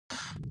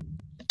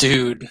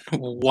Dude,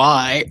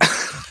 why?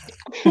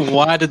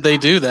 Why did they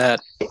do that?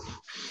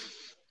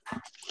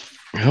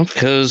 Well,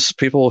 because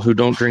people who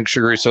don't drink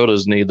sugary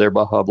sodas need their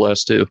Baja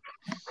Blast too.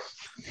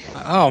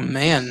 Oh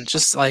man,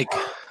 just like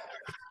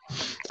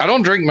I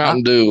don't drink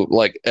Mountain Dew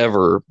like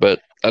ever,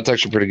 but that's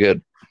actually pretty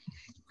good.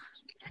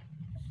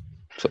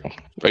 So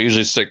I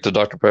usually stick to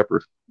Dr.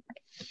 Pepper.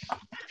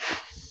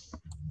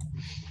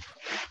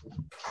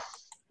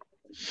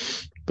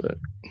 But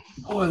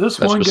this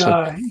one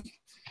guy,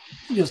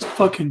 he just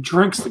fucking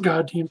drinks the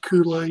goddamn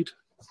Kool-Aid.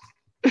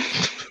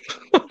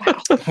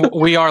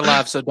 we are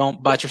live, so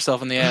don't bite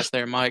yourself in the ass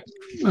there, Mike.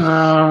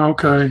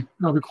 Okay.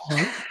 I'll be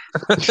quiet.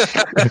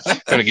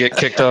 Gonna get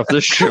kicked off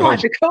this show. Come on,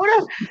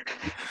 Dakota.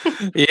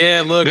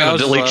 Yeah, look, I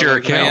was delete your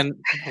account.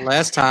 Man,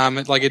 last time,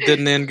 it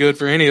didn't end good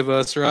for any of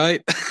us,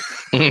 right?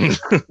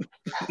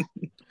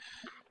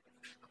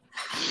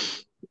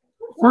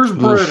 Where's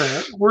Brett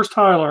at? Where's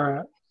Tyler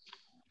at?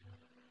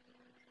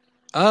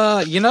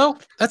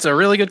 That's a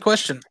really good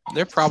question.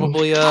 They're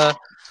probably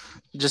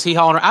just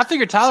hauling. I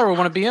figured Tyler would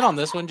want to be in on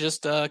this one,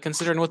 just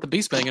considering what the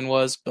beast banging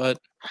was. But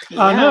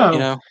I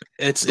know,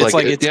 it's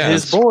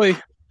his boy.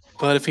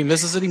 But if he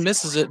misses it, he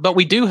misses it. But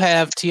we do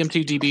have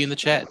TM2DB in the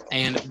chat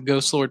and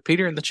Ghost Lord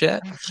Peter in the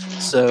chat.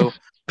 So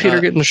Peter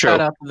getting the show.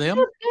 Shout out to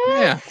them.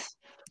 Yeah.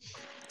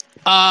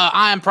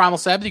 I am Primal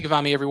Sabbath. You can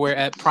find me everywhere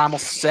at Primal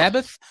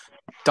Sabbath.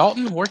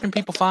 Dalton, where can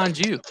people find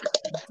you?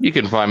 You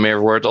can find me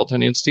everywhere at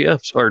Daltonians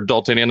TFs or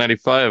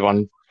Daltonia95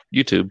 on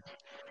YouTube.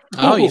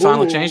 Oh, you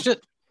finally changed it?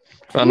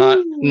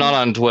 Not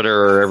on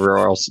Twitter or everywhere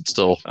else. It's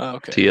still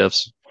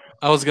TFs.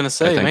 I was gonna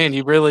say, man,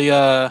 you really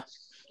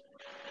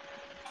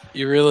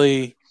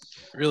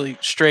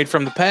strayed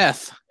from the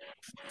path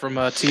from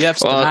TFs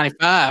to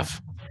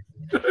 95.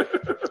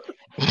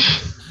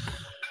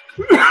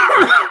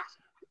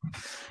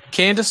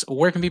 Candace,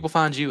 where can people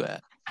find you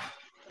at?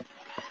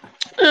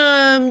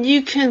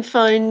 You can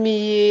find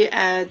me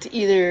at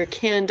either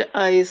Canned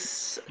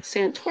Ice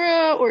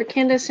Santora or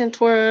Candace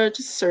Santora.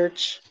 Just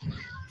search.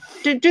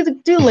 Do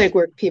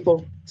legwork,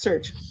 people.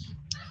 Search.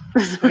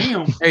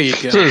 Damn. There you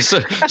go.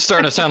 So it's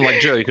starting to sound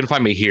like Joe. You can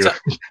find me here.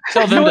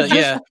 Tell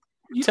them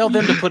Tell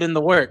them to put in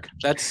the work.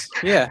 I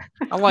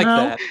like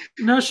that.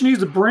 No, she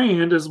needs a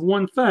brand as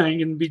one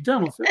thing and be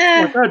done with it,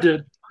 like I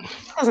did.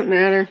 Doesn't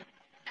matter.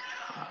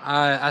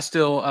 I'm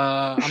still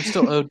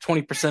owed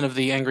 20% of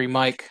the Angry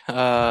Mike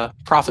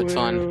profit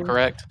fund,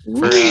 correct?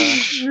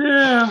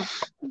 Yeah.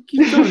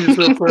 Keep telling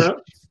yourself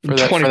that.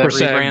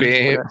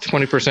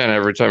 20%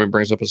 every time he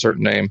brings up a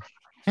certain name.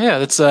 Yeah,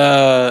 that's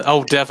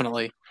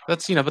definitely.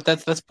 That's but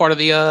that's part of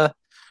the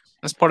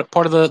that's part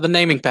of the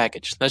naming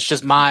package. That's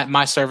just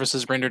my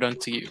services rendered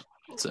unto you.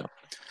 So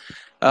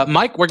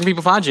Mike, where can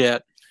people find you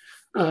at?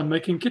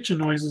 Making kitchen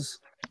noises.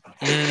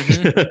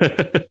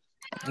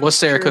 Mm-hmm. What's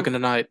Sarah cooking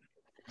tonight?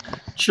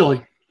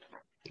 Chili.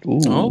 Ooh.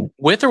 Oh,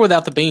 with or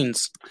without the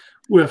beans?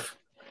 With.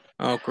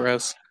 Oh,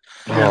 gross.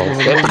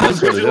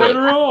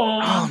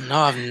 Oh no,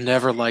 I've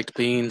never liked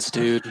beans,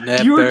 dude.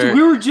 Never.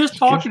 We were just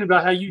talking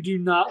about how you do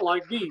not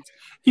like beans.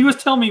 He was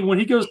telling me when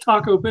he goes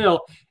Taco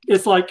Bell,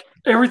 it's like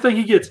everything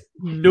he gets,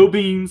 no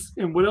beans,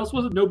 and what else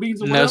was it? No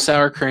beans and no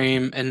sour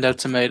cream and no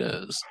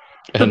tomatoes.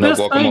 And no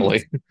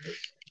guacamole.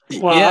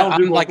 Well, yeah,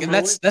 I'm like, and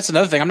that's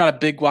another thing. I'm not a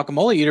big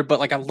guacamole eater,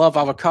 but like I love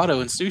avocado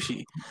and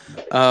sushi.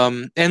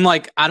 And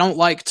like I don't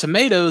like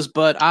tomatoes,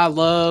 but I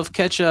love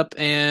ketchup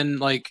and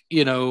like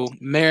making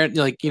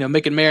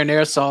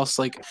marinara sauce,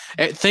 like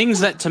things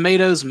that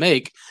tomatoes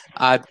make.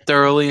 I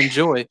thoroughly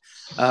enjoy.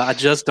 I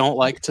just don't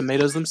like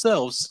tomatoes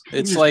themselves.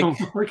 It's like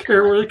don't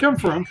care where they come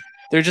from.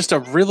 They're just a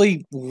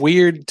really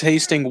weird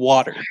tasting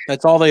water.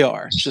 That's all they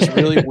are. It's just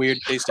really weird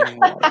tasting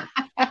water.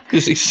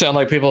 You sound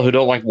like people who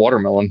don't like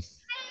watermelon.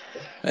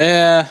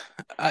 Yeah,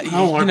 I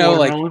don't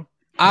like watermelon.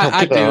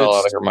 I do.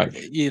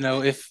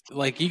 Here, if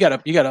like you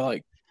gotta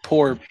like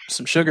pour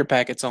some sugar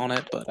packets on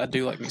it, but I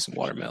do like me some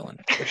watermelon.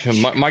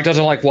 Mike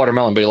doesn't like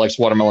watermelon, but he likes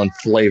watermelon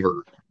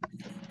flavor.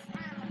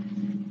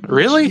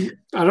 Really?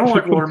 I don't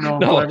like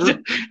watermelon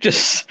flavor.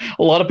 Just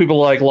a lot of people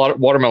like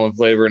watermelon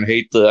flavor and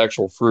hate the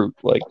actual fruit.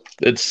 Like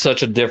it's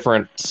such a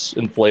difference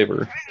in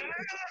flavor.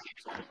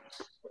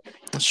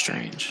 That's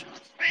strange.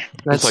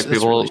 That's like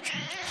people. Really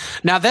strange.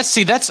 Now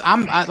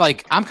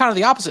I'm kind of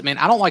the opposite, man.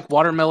 I don't like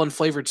watermelon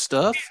flavored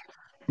stuff.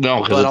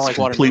 No, because it's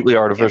completely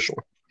artificial.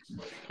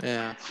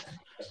 Yeah.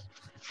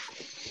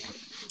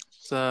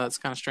 So it's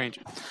kind of strange.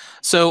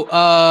 So,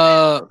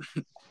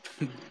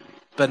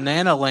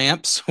 banana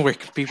lamps. Where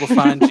can people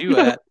find you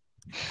at?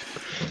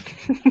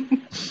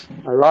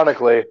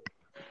 Ironically,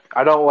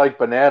 I don't like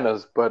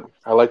bananas, but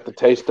I like the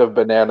taste of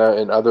banana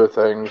and other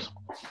things.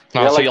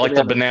 Oh, so you like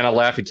the banana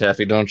Laffy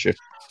Taffy, don't you?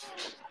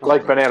 I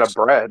like banana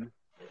bread.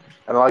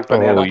 And I like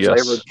banana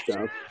flavored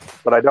stuff,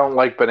 but I don't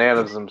like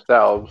bananas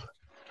themselves.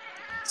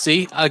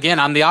 See, again,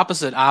 I'm the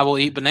opposite. I will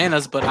eat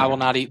bananas, but I will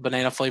not eat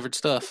banana flavored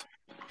stuff.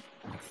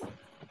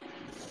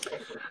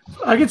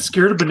 I get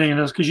scared of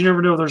bananas because you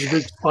never know if there's a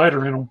big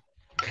spider in them.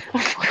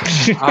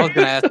 I was going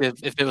to ask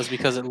if it was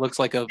because it looks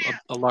like a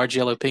large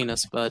yellow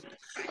penis, but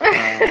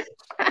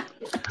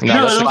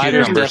no,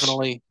 spiders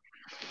definitely.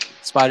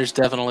 spiders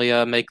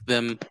definitely make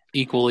them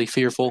equally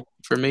fearful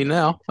for me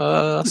now.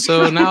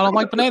 So now I don't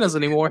like bananas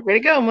anymore. Way to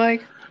go,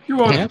 Mike. You're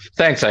welcome. Yeah.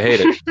 Thanks, I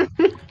hate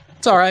it.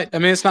 It's all right. I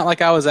mean, it's not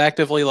like I was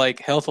actively like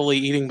healthily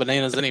eating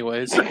bananas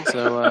anyways.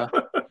 So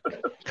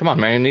Come on,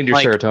 man, you need your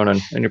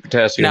serotonin and your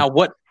potassium. now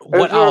what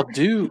I'll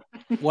do,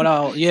 you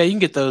can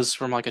get those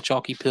from like a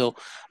chalky pill.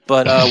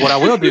 But what I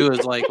will do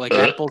is like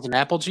apples and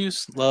apple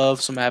juice.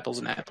 Love some apples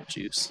and apple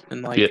juice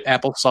and like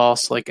apple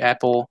sauce, like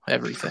apple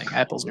everything.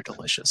 Apples are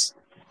delicious.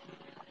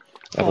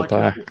 Apple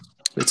pie.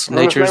 It's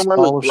nature's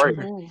ball of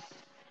sugar.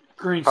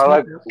 Green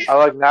I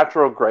like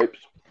natural grapes,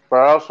 but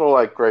I also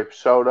like grape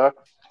soda,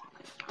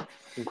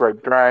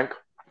 grape drink,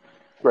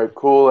 grape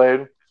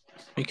Kool-Aid.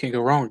 You can't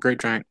go wrong with grape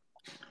drink.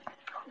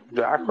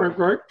 Exactly.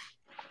 Grape.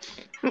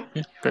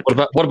 Yeah,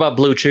 What about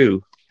Blue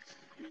Chew?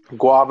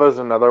 Guava's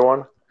another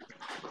one.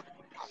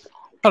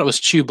 I thought it was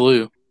Chew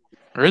Blue.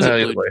 Or is it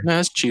either Blue? way. No,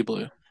 it's Chew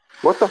Blue.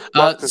 What the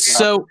fuck is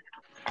So,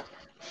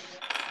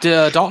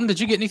 Dalton, did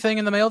you get anything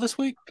in the mail this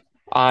week?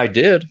 I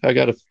did. I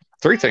got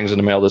 3 things in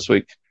the mail this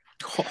week.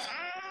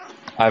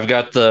 I've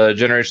got the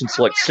Generation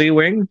Select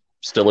Sea-Wing,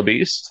 still a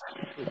beast.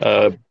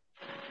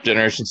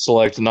 Generation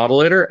Select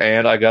Nautilator,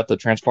 and I got the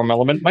Transform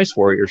Element Mice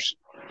Warriors.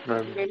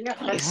 All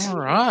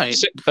right.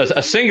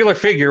 A singular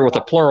figure with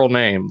a plural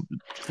name.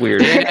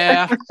 Weird.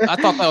 Yeah, I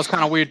thought that was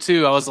kind of weird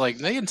too. I was like,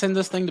 they intend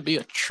this thing to be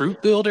a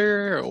troop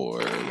builder,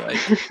 or like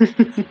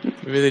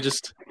maybe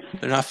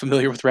they're not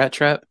familiar with Rat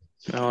Trap.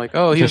 They're like,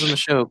 oh, he was in the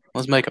show.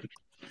 Let's make him.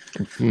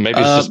 Maybe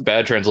it's just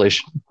bad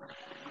translation.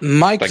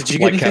 Mike, did you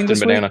get anything Captain this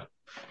Banana.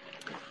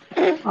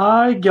 Week?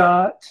 I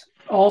got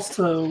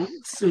also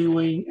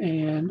Sea-Wing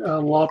and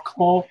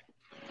Lobclaw.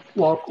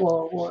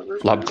 Whatever.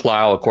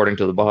 Lobclaw, according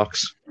to the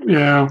box.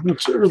 Yeah,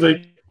 are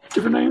they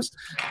different names?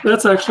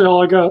 That's actually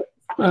all I got,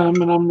 and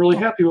I'm really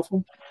happy with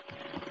them.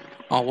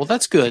 Oh well,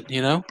 that's good.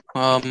 As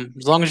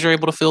long as you're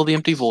able to fill the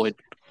empty void.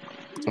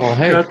 Well,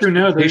 hey, Got through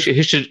nowadays.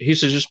 he should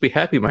just be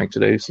happy, Mike,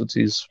 today, since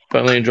he's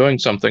finally enjoying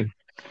something.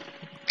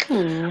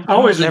 I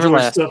always Never enjoy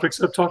last. stuff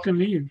except talking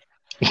to you.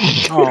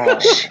 Oh,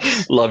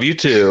 Love you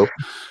too.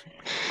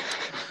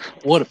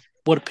 what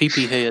a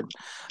pee-pee head.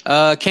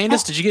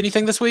 Candace, did you get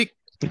anything this week?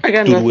 I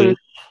got Good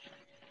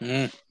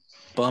nothing.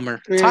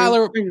 Bummer. Yeah,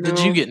 Tyler, I know. did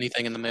you get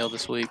anything in the mail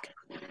this week?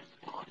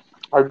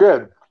 I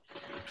did.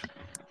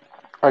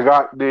 I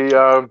got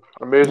the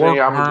amazing War-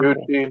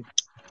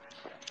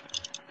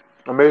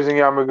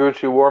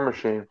 Yamaguchi War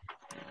Machine.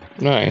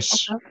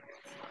 Nice.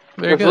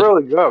 Very It's good.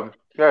 really good.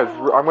 Yeah,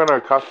 I'm going to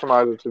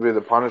customize it to be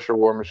the Punisher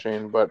War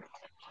Machine, but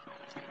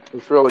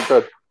it's really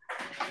good.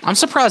 I'm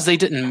surprised they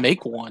didn't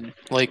make one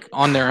like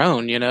on their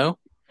own. It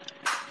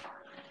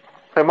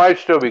might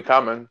still be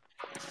coming.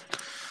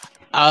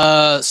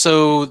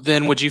 So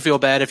then would you feel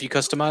bad if you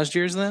customized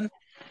yours then?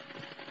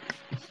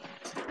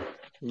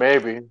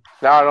 Maybe.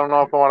 Now I don't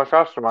know if I want to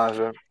customize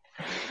it.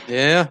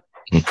 Yeah.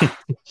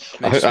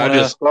 I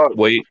just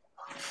wait.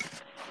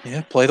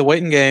 Yeah, play the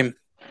waiting game.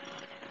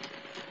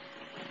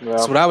 Yeah.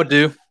 That's what I would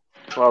do.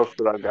 What else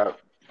did I got?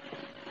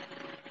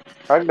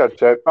 I think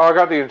that's it. Oh, I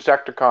got the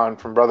Insecticon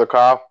from Brother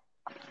Kyle.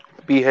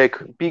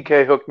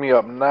 BK hooked me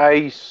up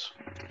nice.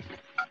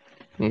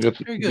 I'm Very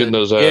good. getting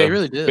those Yeah, you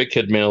really did. big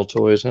kid meal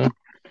toys, huh?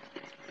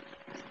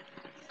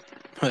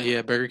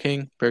 Yeah, Burger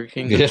King. Burger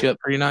King Yeah. hooked you up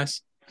pretty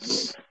nice.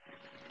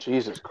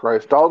 Jesus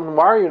Christ. Dalton,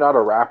 why are you not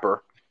a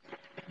rapper?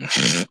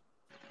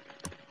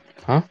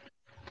 Huh?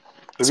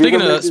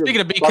 Speaking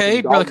of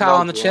BK, Brother Kyle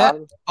on the chat.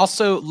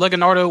 Also,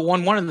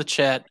 Leonardo11 in the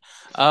chat.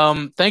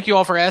 Thank you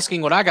all for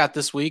asking what I got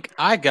this week.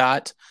 I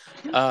got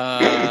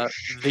I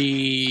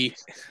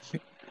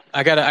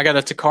got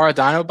a Takara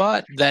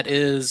Dinobot that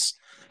is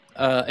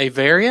a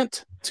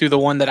variant to the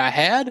one that I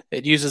had.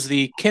 It uses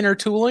the Kenner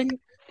tooling,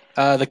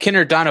 the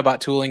Kenner Dinobot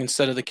tooling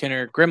instead of the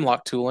Kenner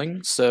Grimlock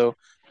tooling. So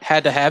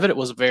had to have it. It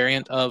was a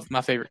variant of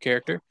my favorite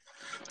character.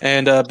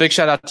 And big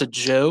shout out to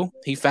Joe.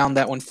 He found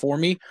that one for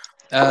me.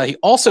 He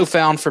also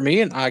found for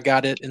me, and I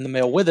got it in the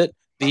mail with it,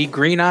 the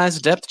Green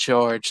Eyes Depth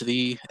Charge,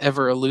 the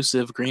ever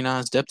elusive Green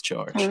Eyes Depth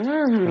Charge.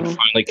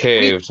 Finally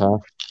caved, huh?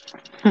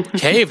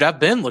 Caved. I've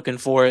been looking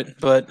for it,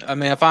 but I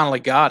mean, I finally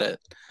got it.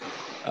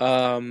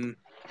 When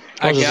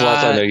was the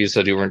last time that you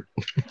said you weren't?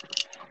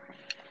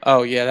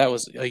 Oh yeah, that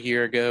was a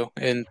year ago,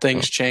 and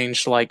things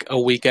changed like a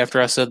week after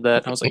I said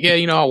that. I was like, yeah,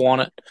 I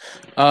want it.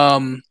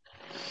 I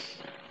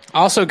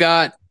also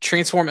got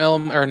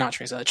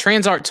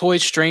Transart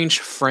Toys Strange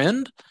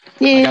Friend.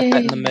 Yay. I got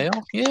that in the mail.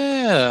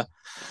 Yeah.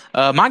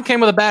 Mine came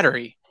with a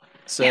battery.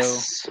 So,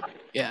 Yes.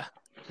 yeah,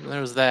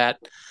 there was that.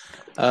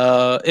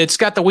 It's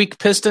got the weak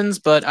pistons,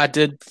 but I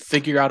did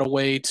figure out a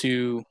way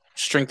to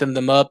strengthen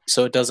them up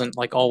so it doesn't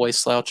like always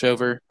slouch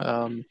over.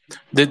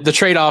 The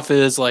trade-off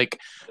is like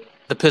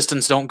the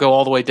pistons don't go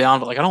all the way down,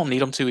 but like I don't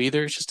need them to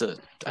either. It's just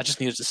I just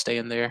need it to stay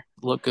in there,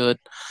 look good.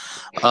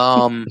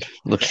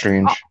 Looks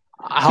strange.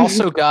 I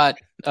also got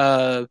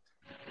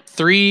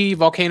 3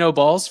 volcano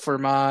balls for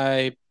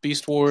my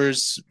Beast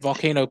Wars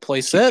volcano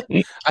playset.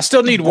 I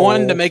still need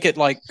one to make it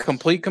like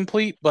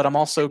complete, but I'm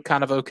also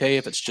kind of okay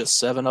if it's just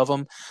 7 of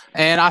them.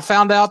 And I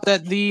found out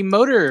that the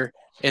motor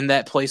in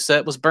that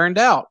playset was burned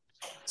out.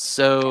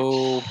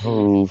 So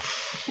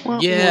Oof.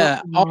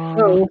 yeah,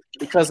 also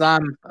because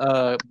I'm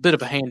a bit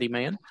of a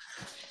handyman,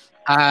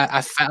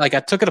 I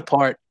took it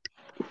apart.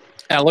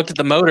 And I looked at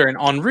the motor, and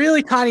on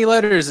really tiny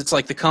letters, it's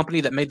like the company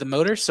that made the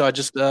motor. So I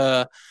just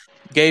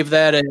gave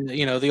that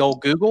the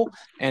old Google,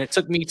 and it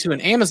took me to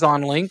an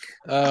Amazon link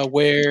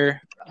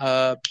where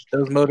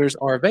those motors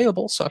are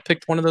available. So I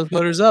picked one of those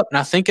motors up, and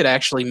I think it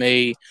actually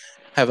may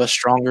have a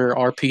stronger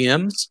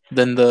RPMs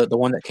than the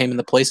one that came in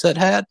the playset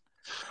had.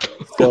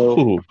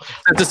 So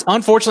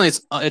unfortunately,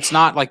 it's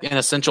not like an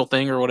essential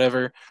thing or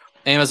whatever.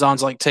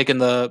 Amazon's like taking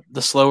the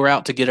slow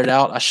route to get it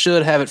out. I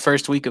should have it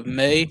first week of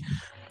May,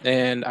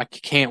 and I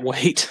can't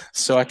wait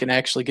so I can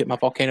actually get my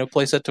Volcano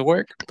playset to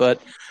work.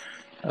 But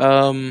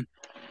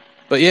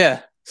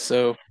yeah,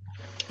 so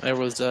there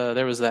was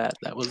that.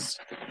 That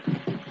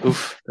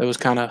was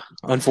kind of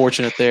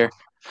unfortunate there.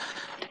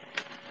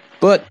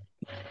 But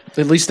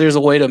at least there's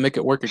a way to make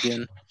it work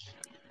again.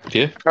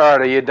 Yeah. All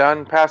right, are you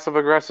done? Passive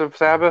aggressive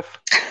Sabbath.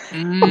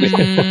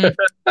 Mm,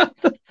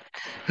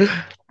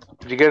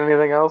 Did you get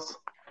anything else?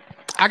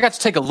 I got to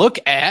take a look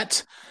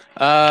at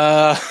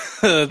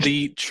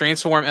the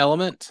Transform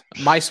Element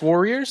Mice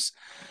Warriors,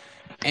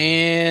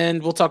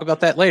 and we'll talk about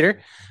that later.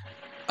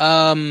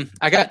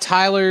 I got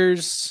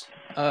Tyler's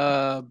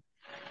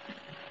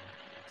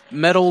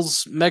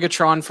Metals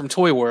Megatron from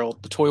Toy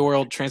World, the Toy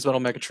World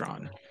Transmetal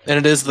Megatron, and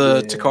it is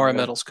the Takara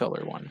Metals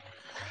color one.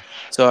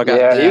 So I got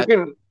that.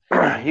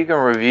 You can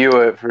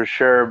review it for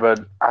sure, but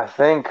I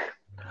think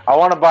I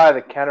want to buy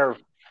the Kenner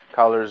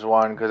Colors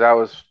one because that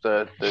was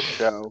the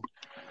show.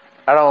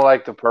 I don't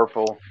like the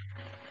purple.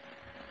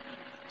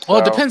 Well,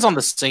 it depends on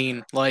the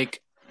scene.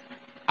 Like,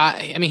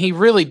 I mean, he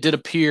really did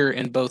appear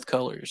in both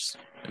colors,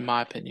 in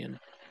my opinion.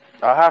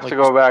 I'll have to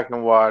go back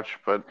and watch,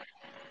 but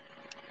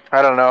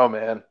I don't know,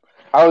 man.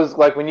 I was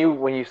like, when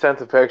you sent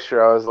the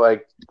picture, I was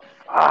like,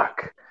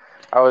 fuck.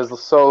 I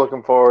was so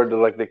looking forward to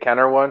like the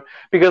Kenner one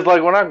because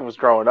like when I was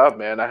growing up,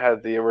 man, I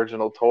had the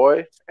original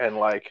toy and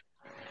like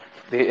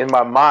in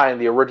my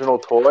mind, the original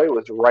toy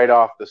was right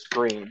off the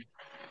screen.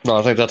 No,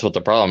 I think that's what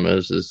the problem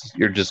is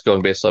you're just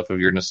going based off of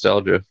your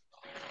nostalgia.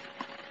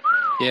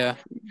 Yeah,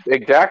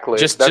 exactly.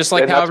 Just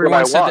like how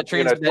everyone said that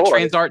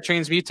Transart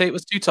Transmutate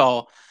was too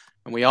tall,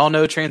 and we all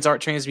know Transart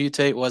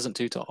Transmutate wasn't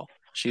too tall.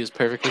 She was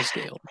perfectly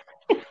scaled.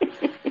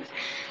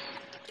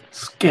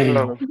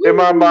 Scale. In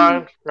my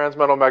mind,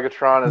 Transmetal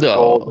Megatron is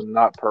gold and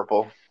not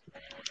purple.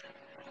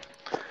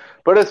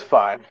 But it's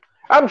fine.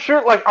 I'm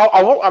sure. Like,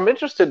 I'm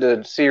interested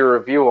to see a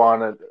review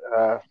on it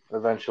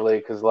eventually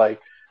because, like,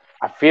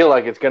 I feel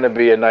like it's going to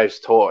be a nice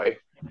toy.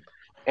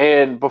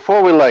 And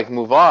before we like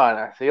move on,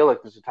 I feel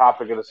like there's a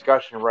topic of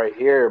discussion right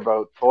here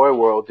about Toy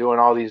World doing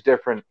all these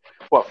different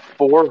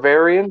 4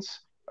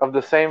 variants of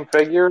the same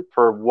figure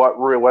for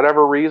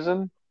whatever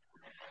reason.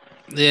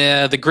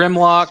 Yeah, the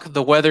Grimlock,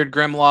 the weathered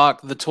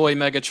Grimlock, the toy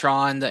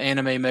Megatron, the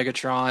anime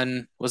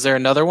Megatron. Was there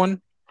another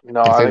one?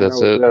 No, I think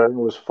that's it. I think it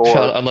was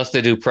 4. Unless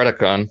they do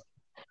Predacon.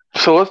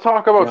 So let's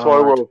talk about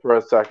Toy World for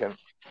a second.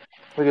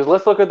 Because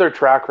let's look at their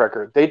track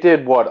record. They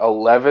did,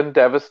 11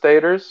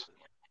 Devastators?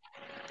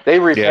 They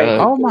repainted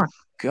Oh my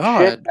god!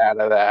 Shit out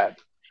of that.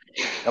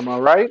 Am I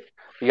right?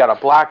 You got a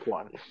black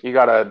one. You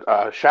got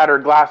a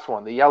shattered glass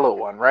one, the yellow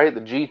one, right?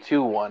 The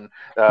G2 one.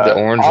 The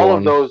orange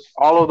one.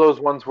 All of those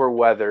ones were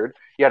weathered.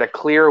 You had a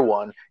clear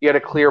one. You had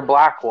a clear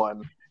black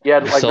one. You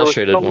had the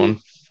cell-shaded one.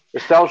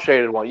 The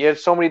cell-shaded one. You had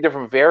so many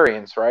different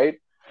variants, right?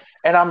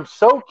 And I'm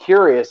so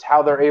curious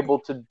how they're able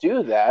to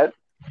do that,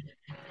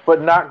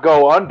 but not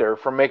go under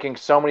from making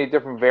so many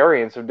different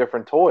variants of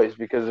different toys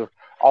because of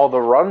all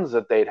the runs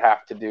that they'd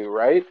have to do,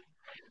 right?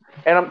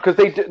 And because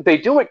they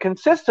do it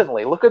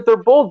consistently. Look at their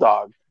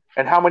Bulldog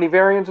and how many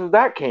variants of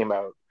that came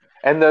out,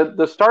 and the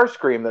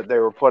Starscream that they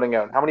were putting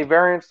out. How many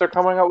variants they're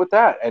coming out with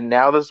that? And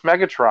now this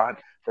Megatron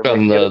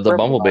and the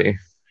Bumblebee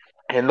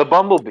and the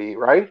Bumblebee,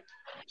 right?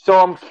 So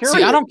I'm curious.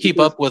 See, I don't keep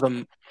up with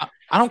them.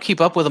 I don't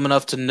keep up with them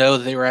enough to know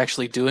that they were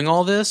actually doing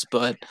all this,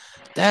 but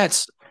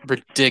that's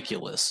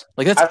ridiculous.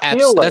 Like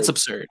that's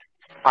absurd.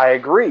 I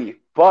agree,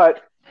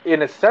 but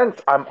in a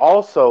sense, I'm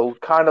also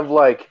kind of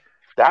like,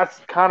 that's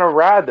kind of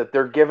rad that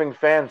they're giving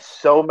fans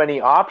so many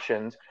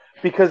options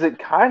because it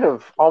kind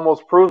of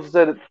almost proves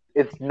that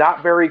it's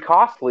not very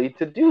costly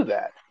to do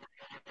that.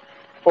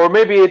 Or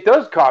maybe it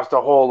does cost a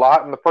whole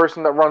lot and the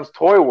person that runs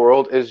Toy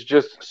World is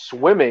just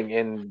swimming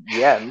in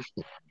yen.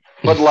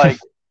 But, like,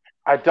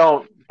 I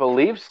don't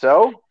believe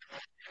so.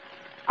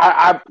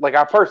 I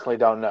personally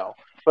don't know.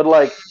 But,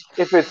 like,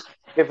 if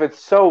it's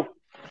so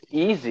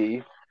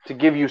easy to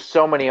give you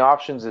so many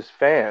options as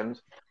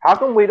fans, how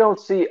come we don't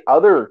see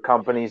other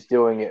companies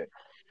doing it,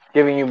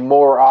 giving you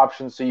more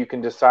options so you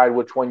can decide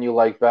which one you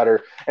like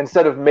better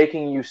instead of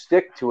making you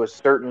stick to a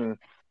certain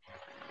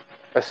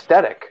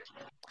aesthetic?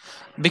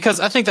 Because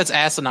I think that's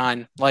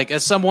asinine. Like,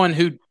 as someone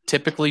who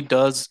typically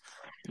does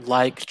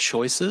like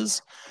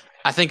choices,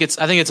 I think it's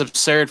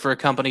absurd for a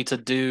company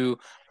to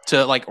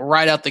like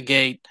right out the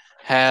gate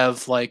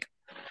have like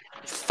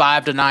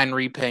 5 to 9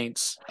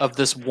 repaints of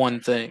this one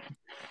thing.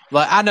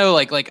 Like I know,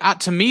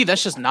 to me,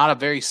 that's just not a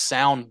very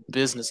sound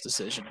business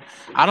decision.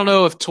 I don't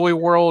know if Toy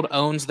World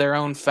owns their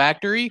own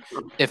factory.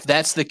 If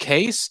that's the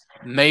case,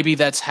 maybe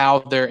that's how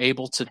they're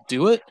able to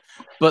do it.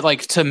 But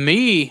like to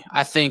me,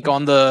 I think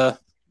on the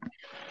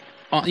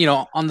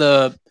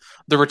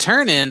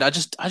return end, I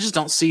just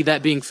don't see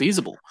that being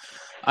feasible.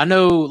 I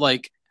know,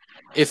 like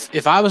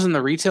if I was in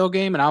the retail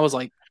game and I was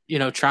like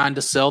trying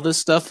to sell this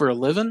stuff for a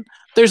living,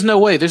 there's no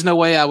way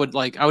I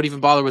would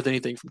even bother with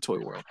anything from Toy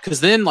World, because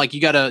then like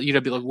you gotta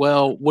be like,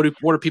 well, what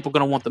are people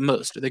gonna want the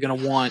most? Are they gonna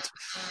want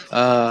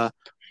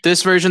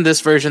this version,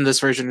 this version, this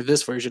version, or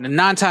this version? And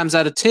 9 times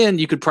out of 10,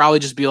 you could probably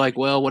just be like,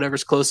 well,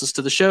 whatever's closest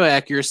to the show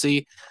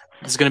accuracy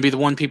is gonna be the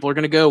one people are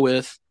gonna go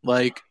with.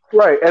 Like,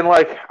 right, and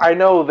like I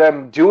know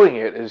them doing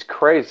it is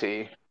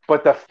crazy,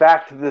 but the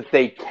fact that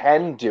they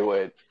can do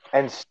it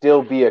and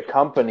still be a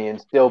company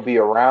and still be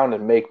around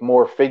and make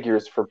more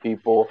figures for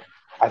people,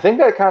 I think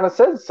that kind of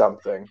says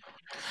something.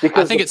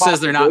 Because I think it says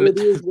they're not.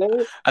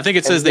 I think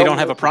it says they don't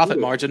have a profit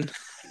margin.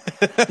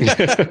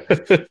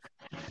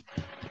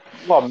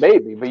 Well,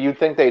 maybe, but you'd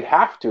think they'd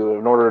have to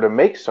in order to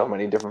make so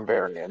many different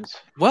variants.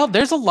 Well,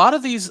 there's a lot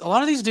of these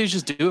dudes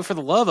just do it for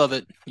the love of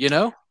it,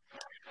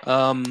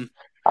 I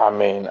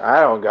mean,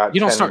 I don't got you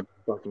don't start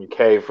fucking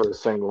K for a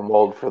single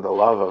mold for the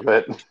love of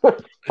it.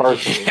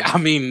 Personally. Yeah, I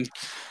mean,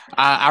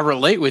 I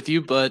relate with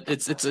you, but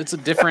it's a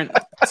different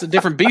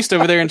beast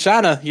over there in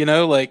China.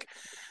 Like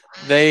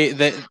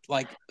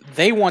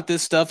they want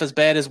this stuff as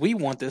bad as we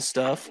want this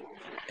stuff,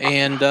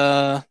 and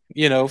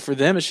for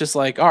them it's just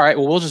like, all right,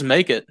 well, we'll just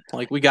make it.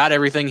 Like, we got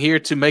everything here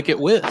to make it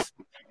with.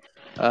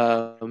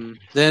 Then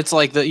it's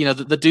like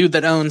the dude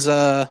that owns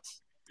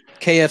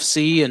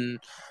KFC and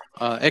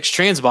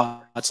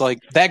X-Transbots, like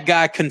that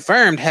guy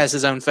confirmed has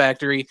his own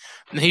factory,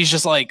 and he's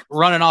just like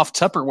running off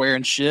Tupperware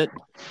and shit,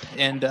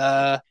 and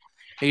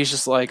he's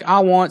just like,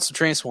 I want some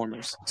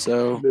Transformers.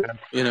 So,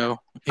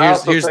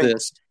 here's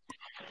this.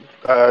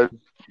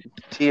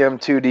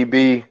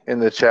 TM2DB in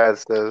the chat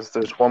says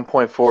there's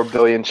 1.4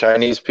 billion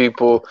Chinese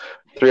people,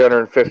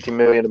 350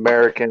 million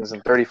Americans,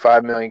 and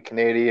 35 million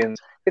Canadians.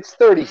 It's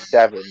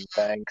 37,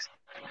 thanks.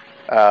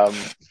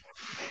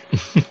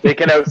 They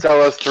can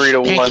outsell us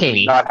 3-1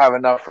 and not have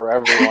enough for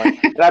everyone.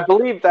 And I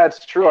believe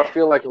that's true. I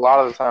feel like a lot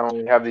of the time when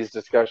we have these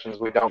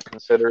discussions, we don't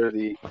consider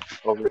the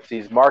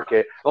overseas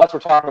market, unless we're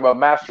talking about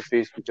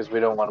Masterpiece, because we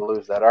don't want to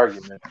lose that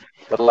argument.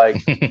 But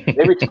like,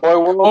 maybe Toy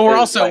World. Well, we're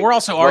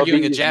also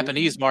arguing a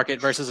Japanese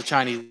market versus a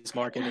Chinese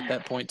market at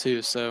that point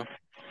too. So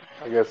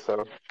I guess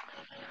so.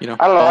 I don't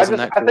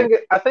know.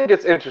 I think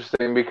it's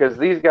interesting because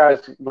these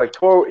guys, like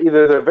Toy,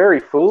 either they're very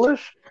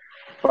foolish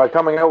by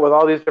coming out with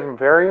all these different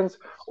variants,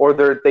 or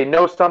they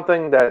know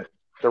something that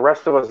the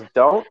rest of us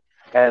don't,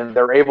 and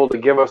they're able to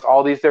give us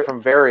all these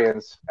different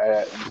variants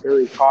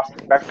very cost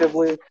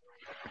effectively,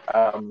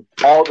 all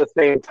at the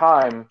same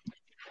time,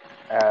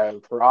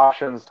 for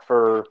options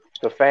for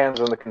the fans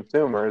and the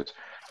consumers,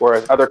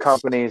 whereas other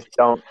companies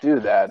don't do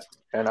that.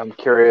 And I'm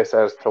curious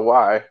as to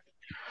why.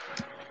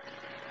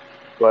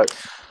 But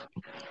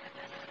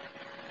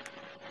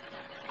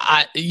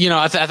I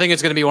think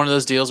it's going to be one of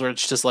those deals where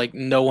it's just like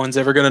no one's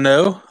ever going to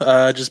know,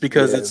 just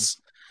because it's,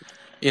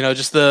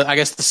 just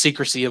the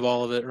secrecy of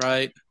all of it,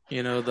 right?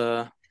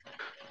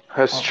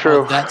 That's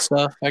true. That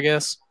stuff, I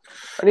guess.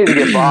 I need to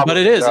get Bob. But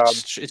it is.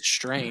 It's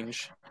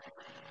strange.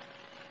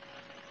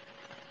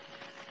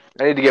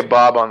 I need to get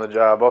Bob on the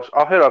job.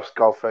 I'll hit up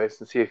Skullface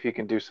and see if he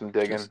can do some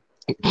digging.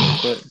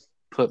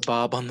 Put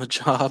Bob on the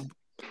job.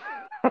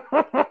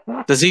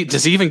 Does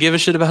he even give a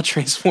shit about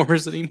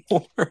Transformers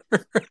anymore?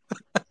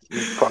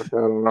 Fuck, I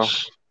don't know.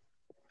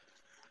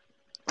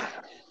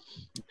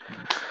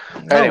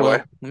 Anyway,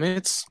 well, I mean,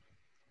 it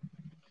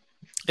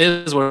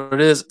is what it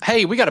is.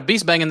 Hey, we got a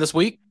beast banging this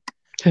week.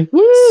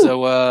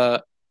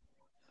 So,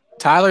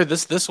 Tyler,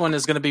 this one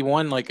is going to be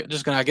one like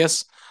just going to, I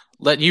guess,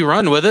 let you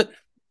run with it.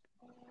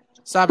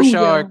 Cyber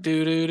Shark,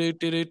 do.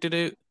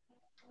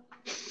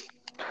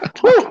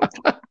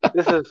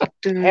 This is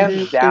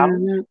hands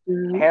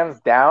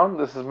down.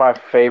 This is my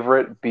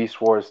favorite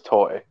Beast Wars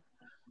toy.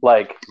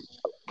 Like,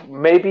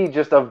 maybe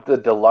just of the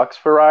deluxe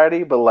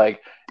variety, but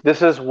like,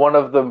 this is one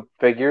of the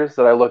figures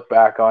that I look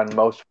back on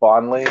most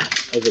fondly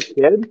as a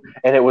kid,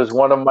 and it was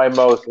one of my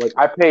most, like,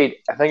 I paid,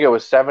 I think it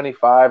was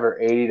 $75 or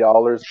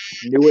 $80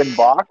 new in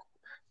box,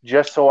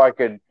 just so I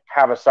could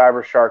have a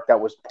Cyber Shark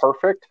that was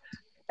perfect,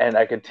 and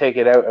I could take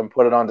it out and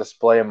put it on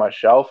display on my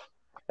shelf,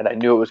 and I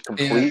knew it was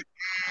complete,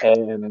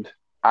 and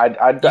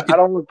I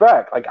don't look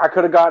back. Like, I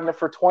could have gotten it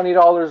for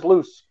 $20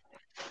 loose.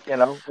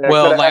 Well,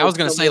 like I was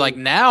gonna say, like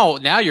now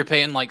you're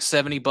paying like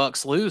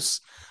 $70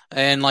 loose,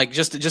 and like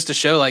just to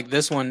show, like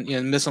this one,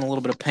 missing a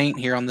little bit of paint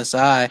here on this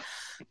eye.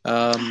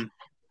 Guess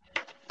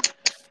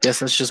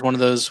that's just one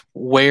of those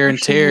wear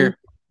and tear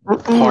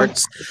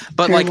parts.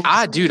 But like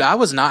I think I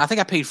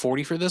paid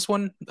 $40 for this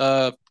one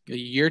a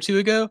year or two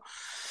ago,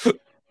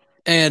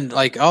 and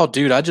like, oh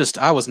dude,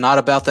 I was not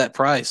about that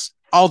price.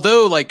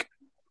 Although, like,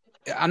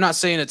 I'm not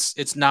saying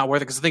it's not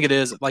worth it, because I think it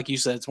is. Like you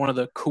said, it's one of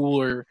the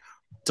cooler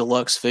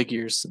deluxe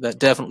figures that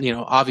definitely,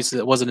 obviously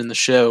that wasn't in the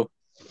show.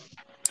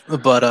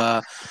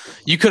 But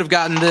you could have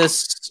gotten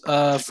this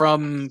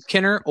from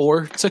Kenner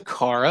or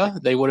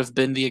Takara. They would have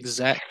been the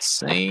exact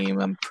same,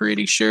 I'm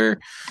pretty sure.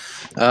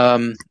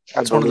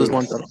 It's one of those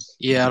ones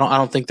that, I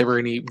don't think there were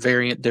any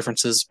variant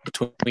differences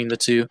between the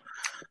two.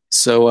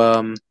 So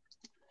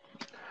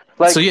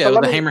with the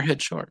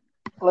Hammerhead Shark.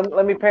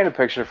 Let me paint a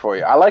picture for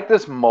you. I like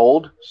this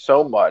mold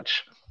so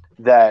much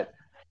that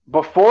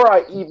before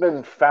I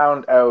even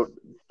found out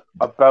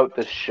about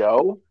the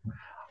show,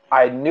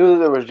 I knew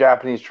there was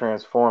Japanese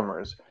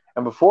Transformers.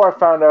 And before I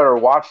found out or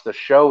watched the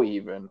show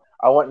even,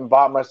 I went and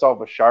bought myself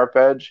a Sharp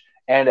Edge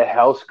and a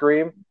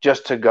Hellscream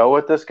just to go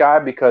with this guy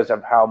because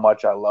of how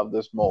much I love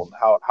this mold,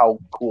 how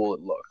cool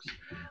it looks.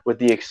 With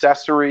the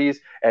accessories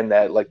and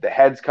that, like, the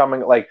head's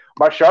coming. Like,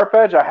 my Sharp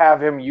Edge, I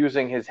have him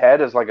using his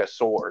head as, like, a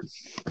sword.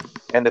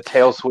 And the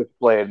tail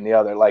switchblade and the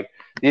other. Like,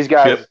 these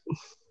guys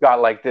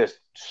got, like, this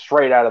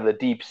straight out of the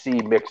Deep Sea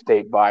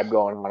mixtape vibe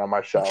going on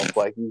my shelf.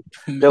 Like,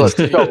 they look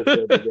so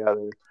good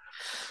together.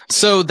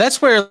 So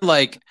that's where,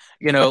 like,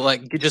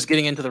 just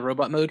getting into the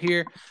robot mode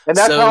here. And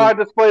that's how I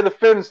display the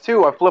fins,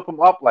 too. I flip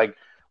them up like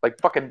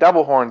fucking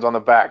devil horns on the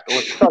back.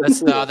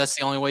 That's the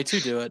only way to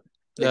do it.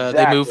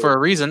 Exactly. They move for a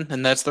reason,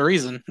 and that's the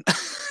reason.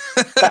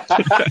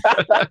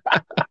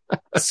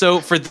 So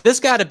for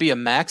this guy to be a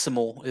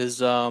Maximal is,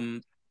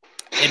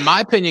 in my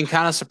opinion,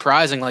 kind of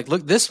surprising. Like,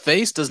 look, this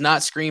face does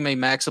not scream a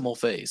Maximal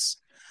face.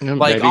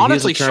 Like,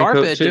 honestly,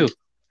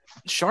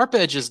 Sharp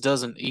Edges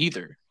doesn't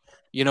either.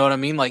 You know what I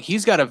mean? Like,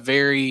 he's got a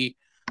very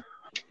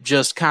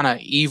just kind of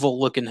evil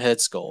looking head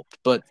sculpt,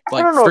 but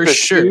like, I don't know for if it's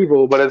sure,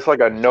 evil, but it's like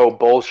a no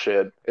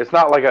bullshit. It's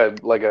not like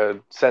a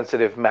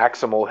sensitive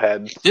Maximal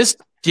head. This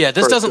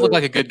doesn't look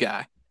like a good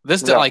guy.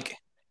 This like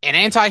an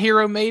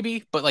anti-hero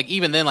maybe, but like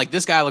even then, like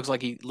this guy looks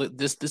like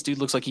this dude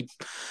looks like he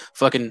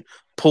fucking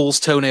pulls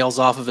toenails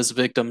off of his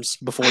victims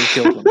before he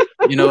kills them.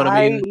 You know what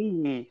I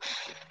mean?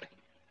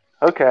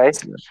 Okay.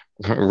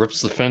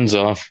 Rips the fins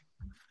off.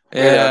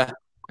 Yeah.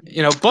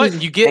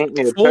 But you get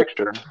full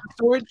picture.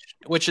 Storage,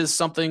 which is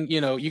something,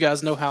 you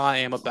guys know how I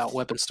am about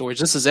weapon storage.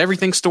 This is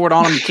everything stored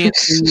on them. You can't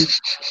see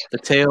the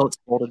tail. It's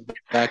folded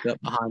back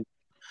up behind.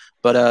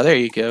 But there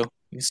you go.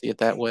 You can see it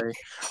that way.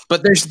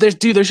 But there's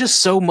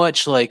just so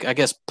much, like, I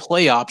guess,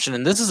 play option.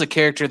 And this is a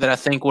character that I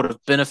think would have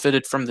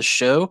benefited from the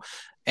show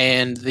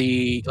and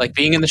the, like,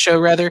 being in the show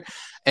rather,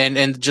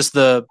 and just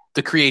the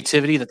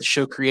creativity that the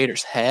show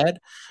creators had.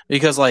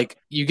 Because, like,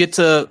 you get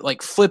to,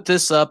 like, flip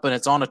this up and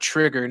it's on a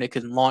trigger and it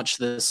can launch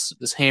this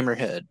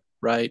hammerhead,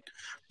 right?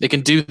 They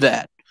can do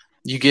that.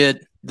 You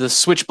get the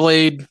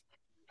switchblade,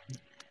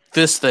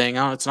 this thing.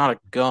 It's not a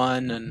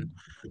gun,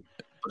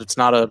 but it's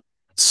not a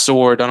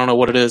sword. I don't know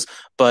what it is,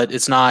 but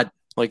it's not,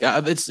 like,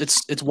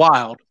 it's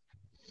wild.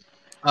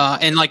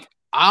 And, like,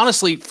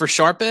 honestly, for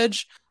Sharp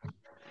Edge,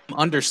 I'm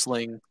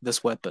undersling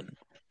this weapon.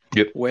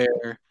 Yep.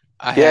 Where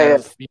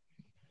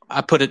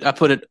I put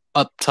it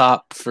up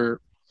top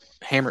for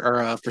Hammer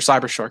or for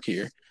Cyber Shark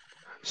here.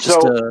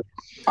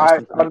 I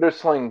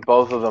undersling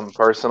both of them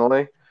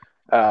personally,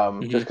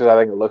 just because I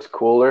think it looks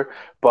cooler.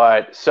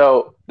 But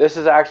so this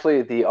is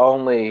actually the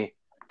only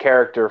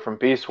character from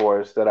Beast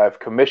Wars that I've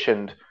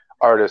commissioned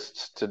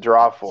artists to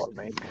draw for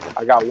me.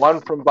 I got one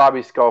from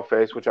Bobby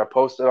Skullface, which I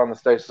posted on the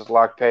Stasis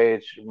Lock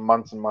page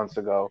months and months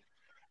ago.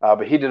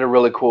 But he did a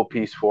really cool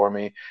piece for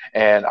me.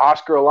 And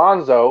Oscar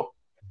Alonso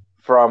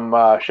from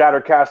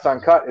Shattercast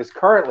Uncut is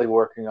currently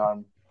working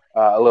on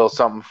a little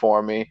something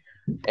for me.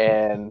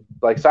 And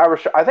like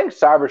I think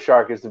Cyber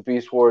Shark is the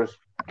Beast Wars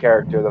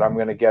character that I'm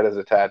going to get as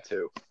a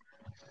tattoo,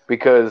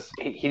 because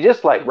he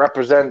just, like,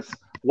 represents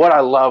what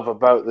I love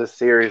about this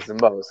series the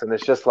most. And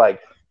it's just,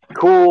 like,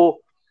 cool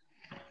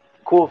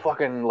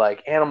fucking,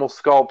 like, animal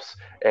sculpts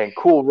and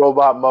cool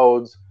robot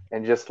modes,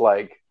 and just,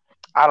 like,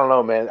 I don't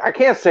know, man. I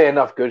can't say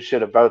enough good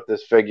shit about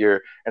this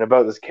figure and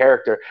about this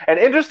character. And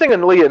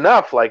interestingly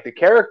enough, like, the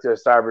character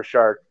Cyber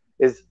Shark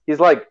he's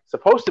like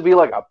supposed to be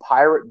like a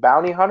pirate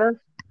bounty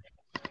hunter,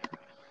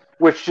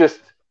 which just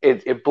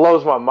it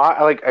blows my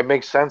mind. Like, it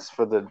makes sense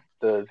for the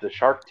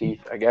shark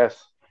teeth, I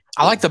guess.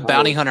 I like the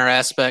bounty hunter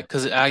aspect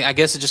because I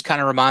guess it just kind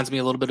of reminds me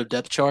a little bit of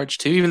Depth Charge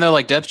too. Even though,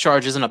 like, Depth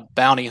Charge isn't a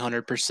bounty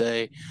hunter per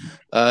se,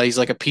 he's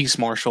like a peace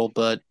marshal.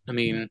 But I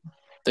mean,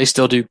 they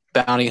still do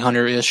bounty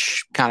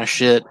hunter-ish kind of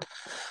shit.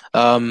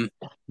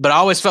 But I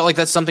always felt like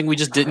that's something we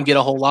just didn't get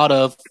a whole lot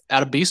of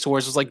out of Beast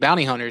Wars, was like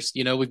bounty hunters.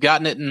 We've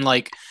gotten it in,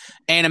 like,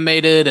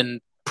 animated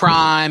and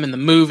Prime and the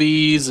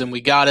movies, and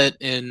we got it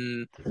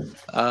in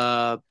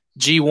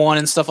G1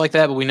 and stuff like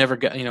that, but we never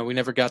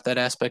got that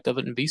aspect of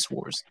it in Beast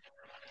Wars.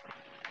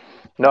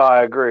 No,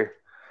 I agree.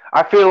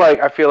 I feel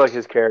like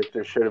his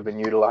character should have been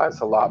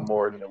utilized a lot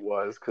more than it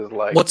was, because,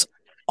 like, what's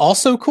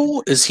also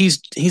cool is he's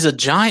a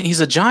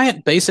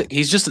giant basic.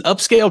 He's just an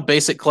upscaled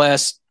basic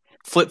class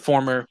flip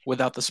former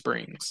without the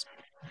springs.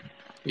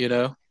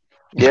 Yeah.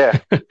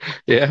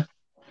 Yeah.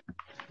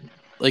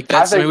 Like,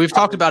 that's, I mean, we've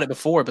talked about it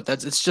before, but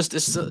it's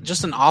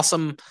just an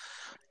awesome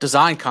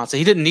design concept.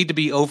 He didn't need to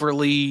be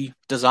overly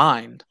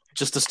designed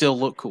just to still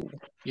look cool,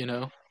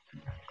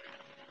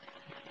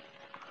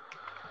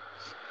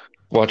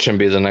 Watch him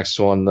be the next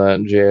one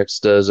that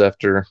JX does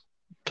after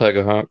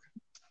Tiger Hawk.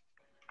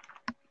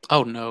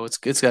 Oh no, it's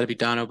got to be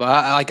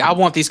Dinobot. I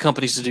want these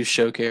companies to do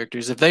show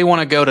characters. If they want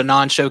to go to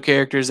non-show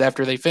characters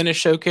after they finish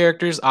show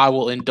characters, I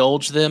will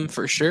indulge them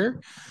for sure.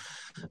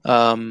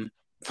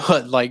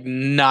 But like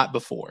not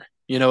before.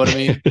 You know what I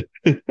mean?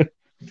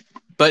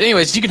 But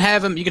anyways, you can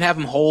have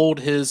him hold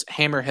his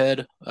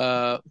hammerhead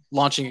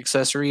launching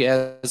accessory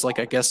as like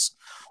I guess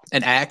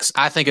an axe.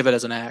 I think of it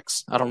as an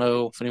axe. I don't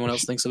know if anyone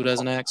else thinks of it as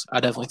an axe. I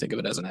definitely think of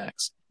it as an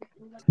axe.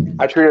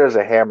 I treat it as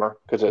a hammer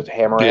because it's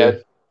hammerhead. Yeah.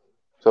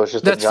 So it's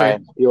just That's a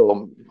giant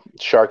steel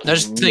shark. I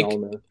just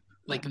think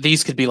like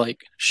these could be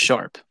like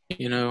sharp,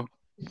 you know?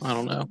 I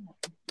don't know.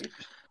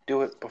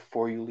 Do it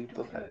before you leave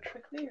the ledge.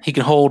 He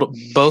can hold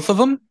both of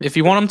them if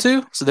you want him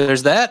to. So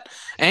there's that.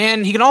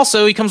 And he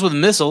comes with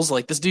missiles.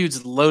 Like this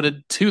dude's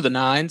loaded to the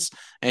nines,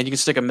 and you can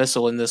stick a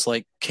missile in this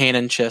like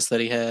cannon chest that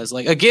he has.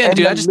 Like again, And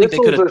dude, the I just think they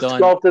could have missiles are done.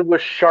 sculpted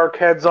with shark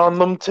heads on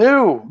them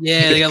too.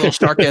 Yeah, they got little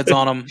shark heads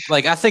on them.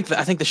 Like I think the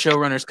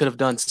showrunners could have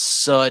done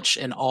such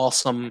an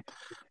awesome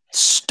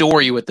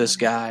story with this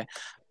guy.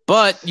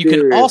 But he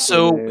can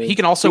also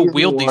Season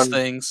wield these 1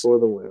 things for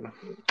the win.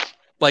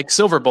 like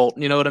Silverbolt.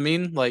 You know what I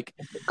mean? Like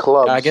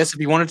Clubs. I guess if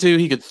he wanted to,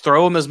 he could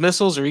throw them as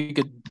missiles, or he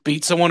could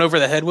beat someone over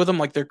the head with them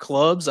like they're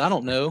clubs. I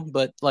don't know,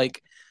 but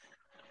like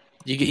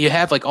you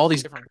have like all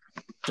these different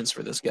options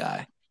for this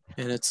guy,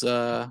 and it's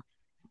an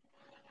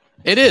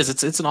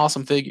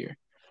awesome figure,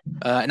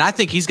 and I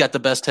think he's got the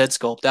best head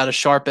sculpt out of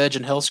Sharp Edge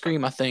and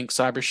Hellscream. I think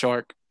Cyber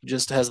Shark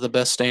just has the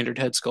best standard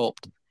head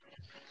sculpt,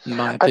 in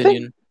my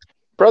opinion.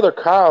 Brother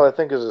Kyle, I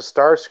think, is a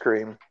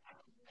Starscream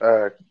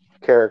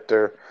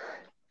character.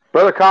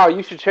 Brother Kyle,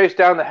 you should chase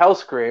down the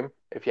Hellscream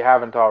if you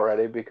haven't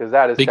already, because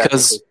that is technically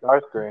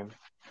Starscream.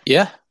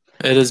 Yeah,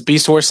 it is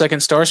Beast Wars second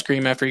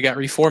Starscream after he got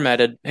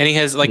reformatted, and he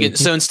has like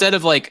so instead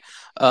of like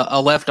a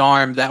left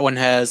arm, that one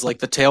has like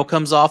the tail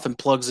comes off and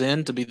plugs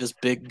in to be this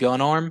big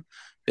gun arm.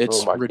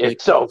 It's ridiculous.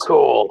 It's so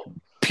cool.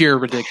 Pure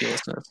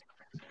ridiculousness.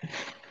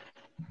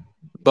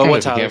 But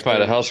If you can't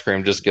find a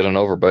Hellscream, just get an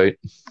Overbite.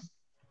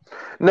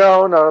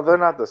 No, they're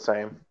not the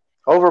same.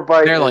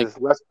 Overbite They're is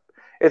less.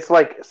 It's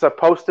like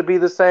supposed to be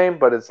the same,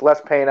 but it's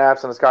less paint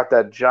apps, and it's got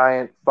that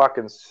giant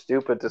fucking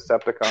stupid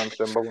Decepticon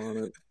symbol on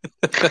it.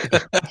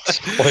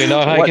 Well, you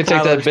know how you can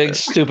take that big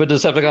stupid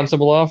Decepticon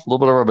symbol off? A little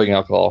bit of rubbing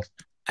alcohol.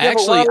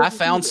 Actually, I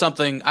found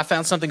something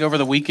over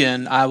the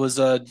weekend. I was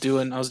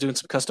doing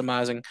some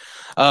customizing.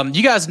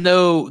 You guys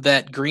know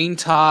that green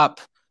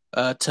top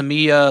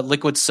Tamiya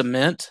liquid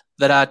cement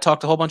that I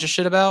talked a whole bunch of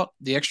shit about,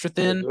 the extra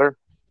thin?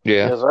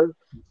 Yeah. Yes, sir.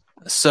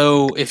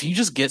 So if you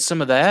just get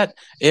some of that,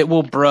 it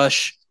will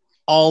brush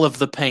all of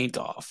the paint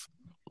off.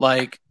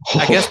 Like,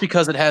 I guess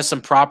because it has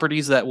some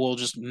properties that will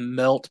just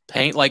melt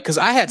paint. Like, because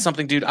I had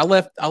something, dude. I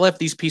left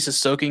these pieces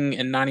soaking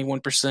in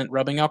 91%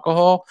 rubbing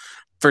alcohol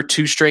for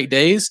 2 straight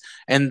days,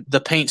 and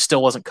the paint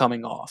still wasn't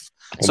coming off.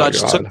 So I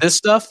just took this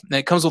stuff, and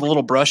it comes with a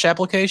little brush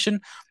application,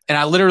 and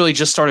I literally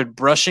just started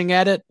brushing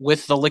at it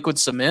with the liquid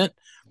cement.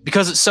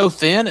 Because it's so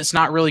thin, it's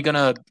not really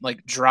gonna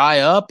like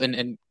dry up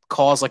and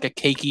cause like a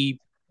cakey,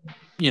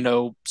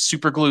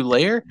 super glue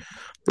layer.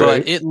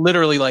 But it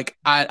literally like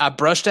I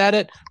brushed at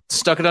it,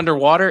 stuck it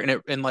underwater,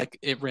 and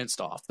it rinsed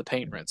off. The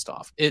paint rinsed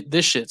off.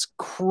 This shit's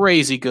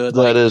crazy good.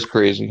 That is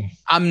crazy.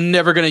 I'm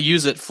never gonna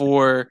use it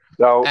for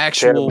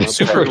actual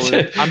super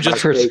glue. I'm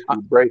just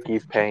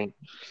breaky paint.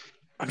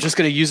 I'm just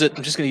gonna use it.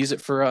 I'm just gonna use it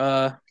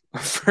for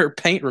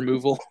paint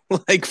removal,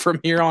 like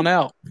from here on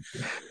out.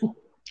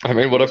 I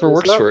mean, whatever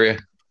works for you.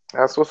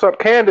 That's what's up.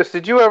 Candace,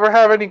 did you ever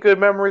have any good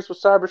memories with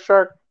Cyber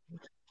Shark?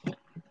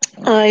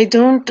 I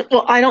don't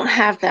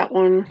have that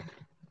one.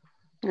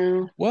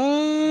 No. What?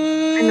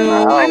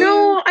 I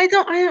know.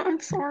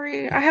 I'm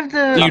sorry. I have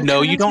the.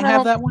 You don't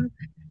have that one?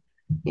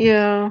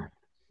 Yeah.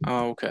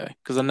 Oh, okay.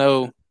 Because I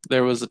know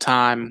there was a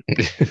time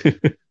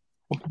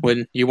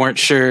when you weren't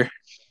sure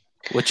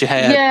what you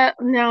had. Yeah.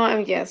 Now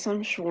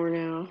I'm sure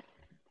now.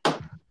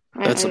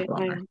 That's a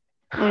bummer.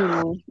 I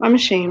know. I'm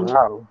ashamed.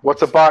 Wow.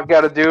 What's a bot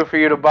got to do for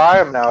you to buy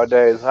them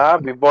nowadays, huh?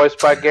 Be voiced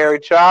by Gary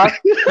Chalk?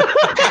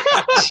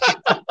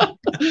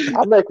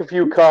 I'll make a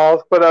few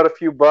calls, put out a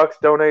few bucks,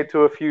 donate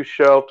to a few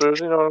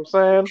shelters. You know what I'm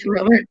saying?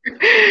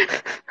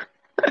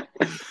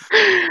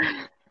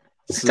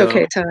 It's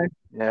okay, Todd.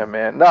 Yeah,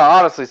 man. No,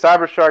 honestly,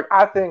 Cyber Shark,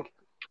 I think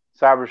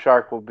Cyber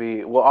Shark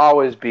will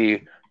always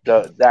be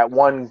that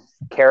one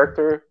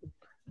character.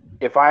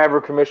 If I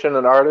ever commission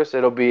an artist,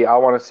 it'll be, I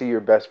want to see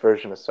your best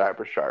version of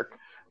Cyber Shark.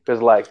 Because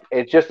like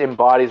it just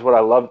embodies what I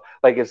love.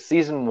 Like it's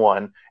season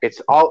 1. It's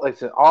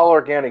an all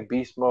organic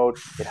beast mode.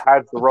 It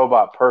hides the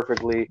robot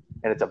perfectly,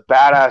 and it's a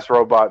badass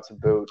robot to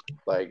boot.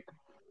 Like,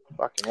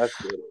 fucking, let's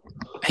do it.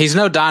 He's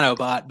no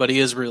Dinobot, but he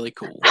is really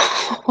cool.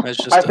 That's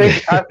just I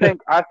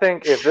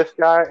think if this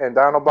guy and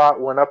Dinobot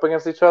went up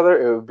against each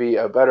other, it would be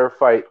a better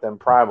fight than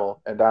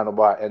Primal and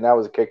Dinobot, and that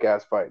was a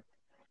kick-ass fight.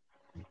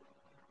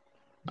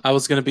 I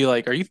was gonna be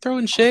like, "Are you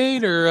throwing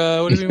shade, or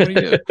what are you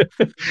doing?"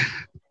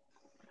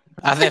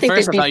 They'd be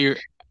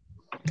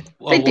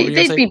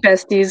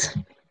besties.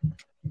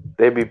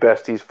 They'd be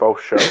besties for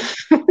sure.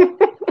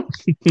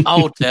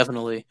 Oh,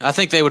 definitely. I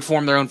think they would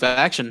form their own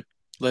faction.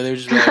 They're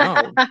just like,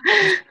 oh,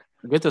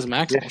 get this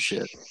Maximal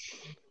shit.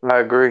 I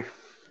agree.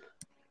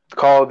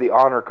 Call it the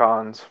honor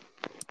cons.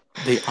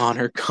 The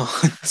honor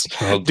cons.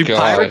 Oh, Do God.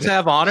 pirates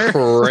have honor?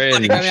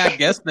 Cringe. Like, I mean, I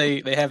guess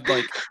they have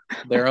like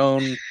their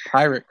own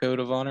pirate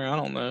code of honor. I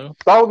don't know.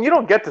 Oh, you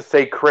don't get to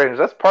say cringe.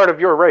 That's part of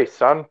your race,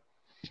 son.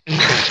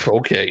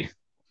 Okay.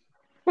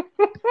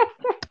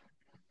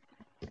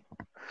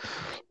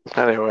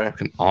 Anyway.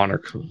 Fucking honor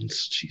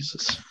codes.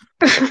 Jesus.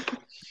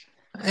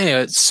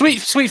 Anyway, sweet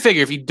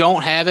figure. If you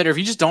don't have it, or if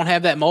you just don't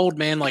have that mold,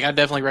 man, like I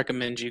definitely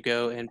recommend you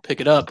go and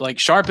pick it up. Like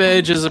Sharp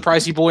Edge is a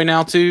pricey boy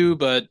now too,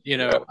 but you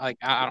know, like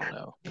I don't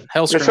know,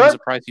 Hellstrom is a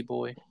pricey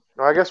boy.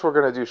 Well, I guess we're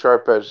gonna do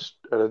Sharp Edge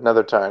at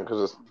another time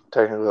because it's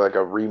technically like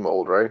a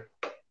remold, right?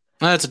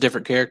 That's a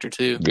different character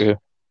too. Yeah.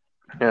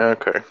 Yeah.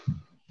 Okay.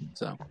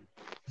 So,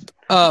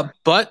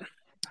 but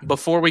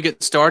before we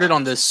get started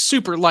on this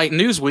super light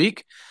news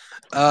week,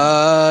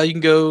 you can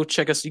go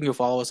check us. You can go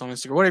follow us on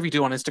Instagram. Whatever you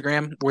do on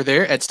Instagram, we're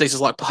there at Stasis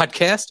Lock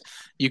Podcast.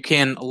 You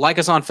can like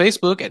us on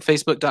Facebook at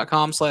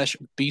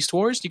facebook.com/Beast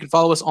Wars. You can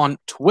follow us on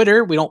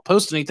Twitter. We don't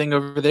post anything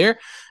over there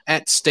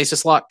at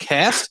Stasis Lock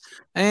Cast.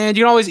 And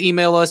you can always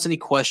email us any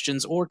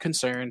questions or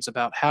concerns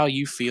about how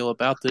you feel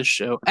about this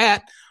show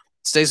at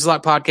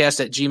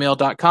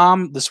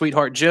stasislockpodcast@gmail.com. The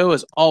sweetheart Joe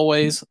is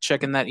always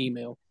checking that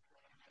email.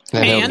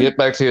 And he'll get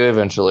back to you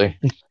eventually.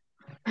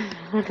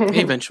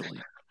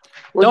 Eventually.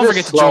 We're Don't just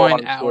forget to slow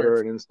join on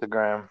Twitter and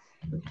Instagram.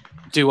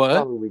 Do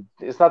what?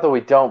 It's not that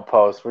we don't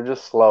post. We're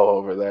just slow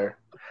over there.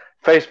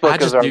 Facebook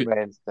is our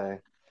mainstay.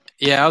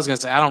 Yeah, I was gonna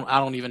say I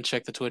don't even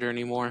check the Twitter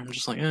anymore. I'm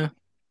just like,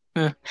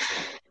 Well,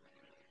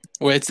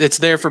 it's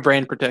there for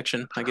brand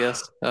protection, I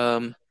guess.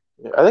 I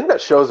think that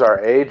shows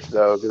our age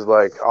though, because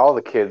like all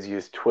the kids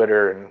use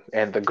Twitter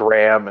and the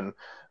gram, and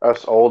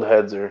us old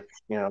heads are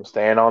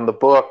staying on the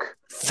book.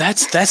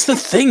 That's the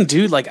thing,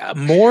 dude. Like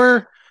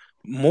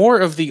more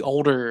of the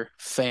older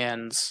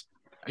fans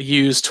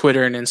use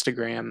Twitter and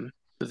Instagram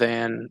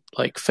than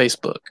like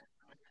Facebook.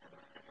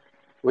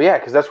 Well, yeah,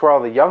 because that's where all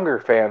the younger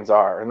fans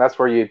are, and that's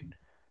where you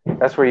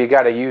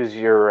got to use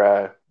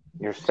your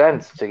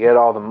sense to get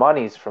all the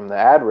monies from the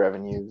ad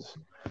revenues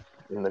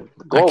and the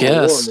global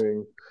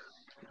warming.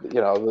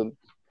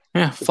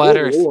 Flat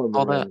Earth,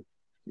 all that.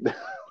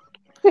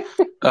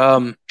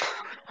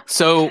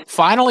 So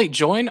finally,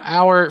 join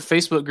our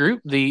Facebook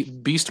group, the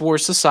Beast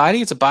Wars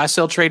Society. It's a buy,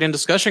 sell, trade, and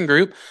discussion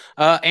group.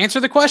 Answer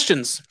the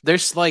questions.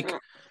 There's like,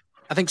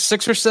 I think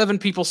 6 or 7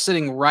 people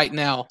sitting right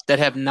now that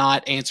have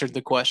not answered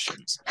the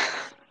questions.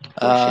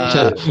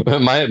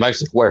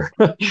 Mike's like, where?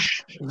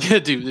 Yeah,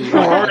 dude.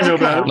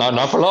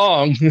 Not for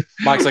long.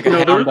 Mike's like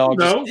a hound dog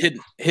just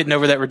hitting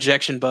over that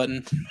rejection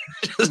button.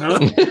 No,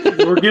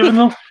 we're giving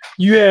them.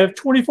 You have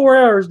 24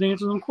 hours to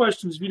answer them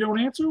questions. If you don't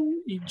answer,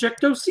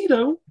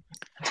 ejectocito.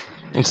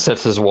 And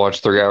sets his watch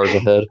 3 hours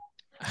ahead.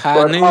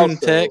 High noon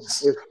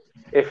text.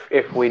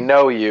 If we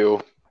know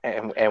you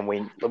and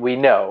we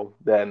know,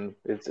 then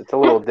it's a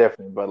little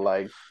different. But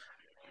like,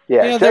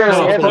 yeah, there's a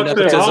I little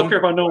nepotism. don't care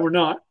if I know or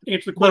not.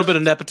 Answer the question. A little bit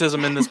of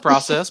nepotism in this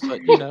process,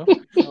 but you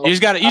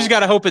just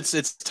gotta hope it's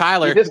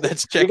Tyler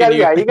that's checking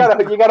you. You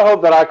gotta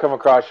hope that I come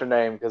across your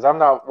name, because I'm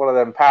not one of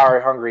them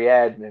power hungry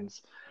admins.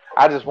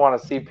 I just want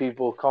to see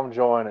people come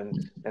join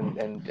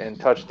and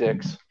touch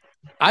dicks.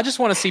 I just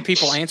want to see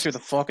people answer the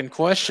fucking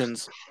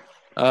questions.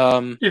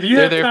 If you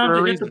have time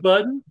to hit the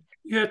button,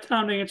 you have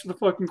time to answer the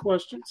fucking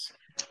questions.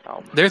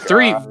 They're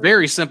 3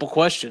 very simple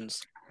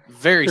questions.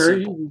 Very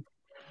simple.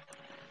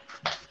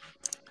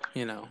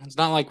 It's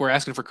not like we're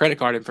asking for credit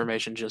card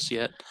information just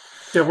yet.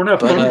 Yeah, we're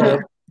not.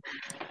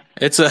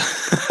 It's a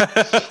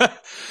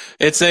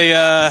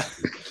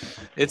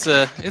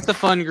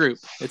fun group.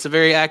 It's a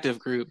very active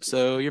group.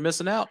 So you're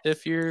missing out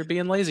if you're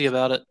being lazy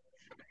about it.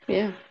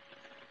 Yeah.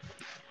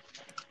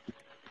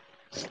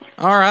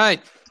 All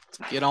right,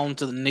 let's get on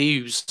to the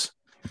news.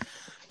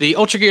 The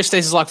Ultra Gear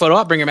Stasis Lock photo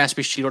op. Bring your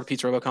masterpiece cheat order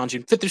Pizza RoboCon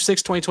June 5th through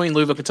 6th, 2020 in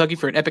Louisville, Kentucky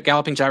for an epic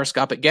galloping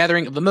gyroscopic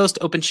gathering of the most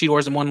open cheat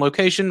orders in one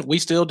location. We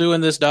still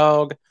doing this,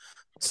 dog.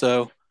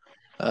 So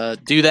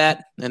do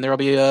that, and there'll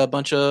be a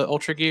bunch of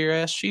Ultra Gear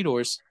ass cheat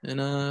orders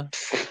in a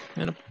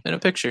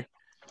picture.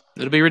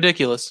 It'll be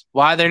ridiculous.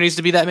 Why there needs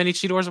to be that many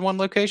cheat orders in one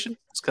location?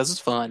 It's because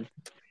it's fun.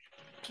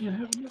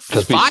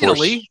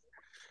 Finally.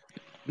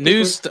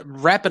 News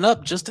wrapping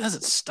up just as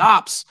it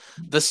stops.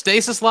 The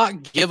Stasis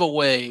Lock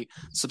giveaway.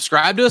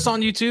 Subscribe to us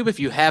on YouTube if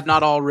you have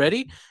not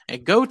already,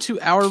 and go to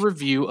our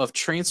review of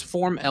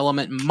Transform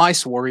Element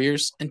Mice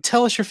Warriors and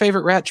tell us your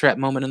favorite Rat Trap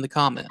moment in the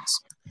comments.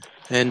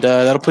 And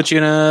that'll put you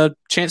in a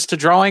chance to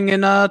drawing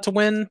and to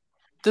win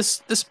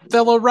this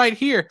fellow right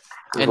here.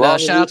 And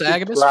shout out to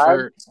Agabus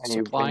for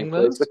supplying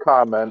those. The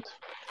comment,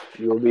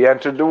 you will be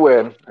entered to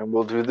win, and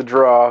we'll do the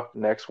draw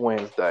next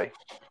Wednesday.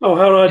 Oh,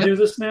 how do I do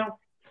this now?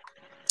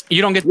 You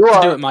don't get to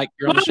do it, Mike.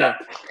 You're on the show.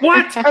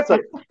 What? That's a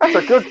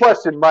good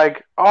question,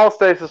 Mike. All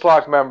Stasis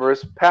Lock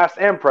members, past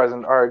and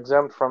present, are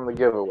exempt from the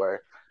giveaway.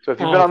 So if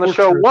you've been on the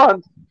show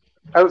once,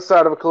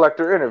 outside of a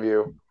collector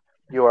interview,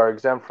 you are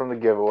exempt from the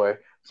giveaway.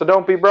 So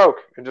don't be broke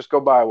and just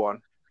go buy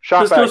one.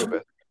 Shop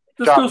Agabus.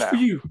 This goes for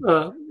you,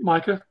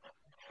 Micah.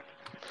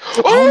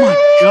 Oh my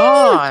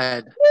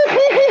god!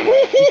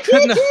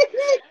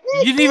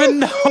 You didn't even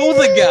know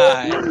the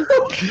guy.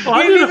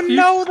 I You didn't even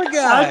know the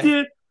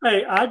guy.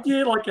 I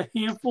did like a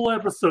handful of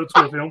episodes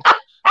with him.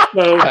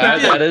 So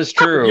That is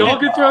true. y'all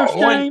can throw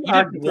shame. You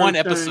did one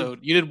episode.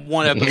 You did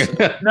one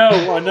episode. No.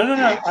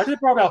 I did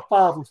probably about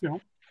 5 with him.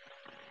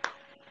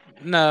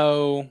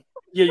 No.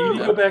 Yeah, you need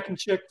to go back and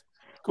check.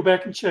 Go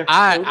back and check.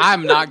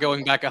 I'm not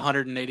going back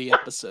 180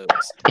 episodes.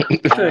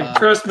 Okay,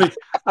 trust me.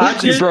 I You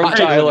did. broke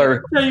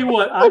Tyler. Tell you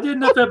what, I did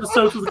enough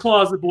episodes with the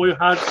Closet Boy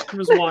hide from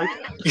his wife.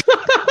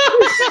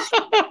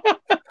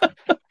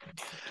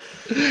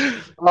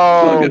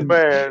 Oh Fucking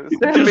man,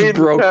 Just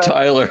broke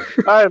Tyler.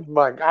 I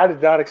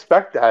did not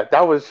expect that.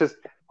 That was just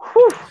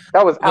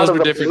that was out Those of were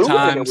the different blue,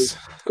 and times.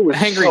 it was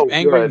Angry so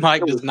good.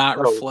 Mike It does was not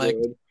so reflect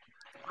good.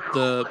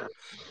 the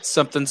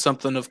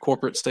something of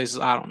corporate stasis.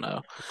 I don't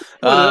know.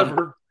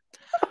 Whatever.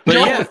 But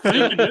Y'all yeah, were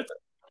thinking it.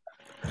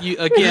 you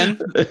again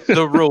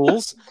the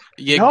rules.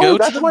 You No, go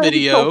to that's the why it was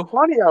video. so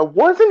funny. I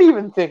wasn't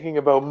even thinking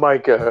about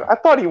Micah. I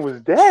thought he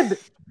was dead.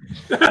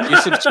 You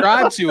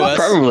subscribe to us.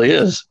 Probably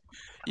is.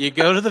 You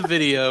go to the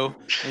video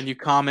and you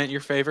comment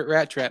your favorite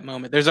Rat Trap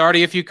moment. There's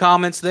already a few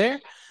comments there,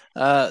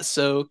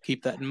 so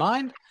keep that in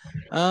mind.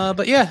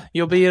 But yeah,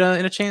 you'll be in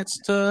a chance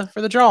for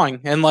the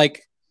drawing, and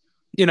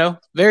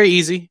very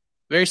easy,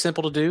 very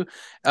simple to do.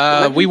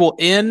 We will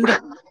end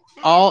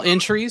all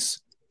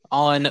entries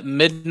on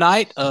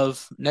midnight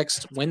of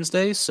next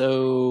Wednesday.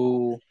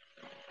 So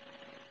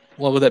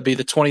what would that be?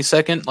 The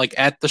 22nd, like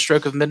at the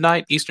stroke of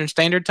midnight Eastern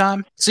Standard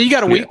Time. So you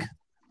got a week.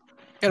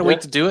 Got a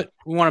week to do it.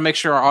 We want to make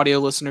sure our audio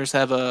listeners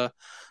have a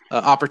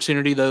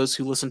opportunity. Those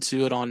who listen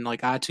to it on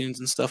like iTunes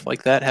and stuff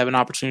like that have an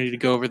opportunity to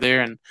go over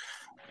there and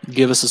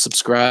give us a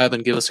subscribe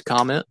and give us a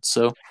comment.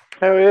 So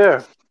Hell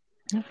yeah!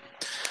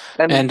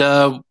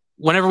 and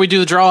whenever we do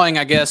the drawing,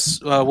 I guess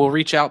we'll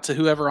reach out to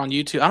whoever on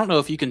YouTube. I don't know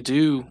if you can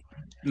do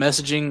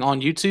messaging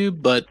on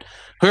YouTube, but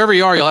whoever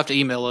you are, you'll have to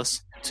email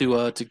us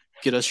to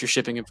get us your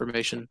shipping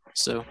information.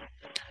 So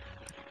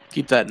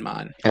keep that in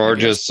mind. Or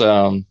just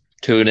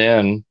tune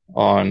in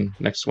on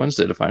next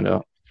Wednesday to find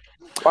out.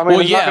 I mean, Well,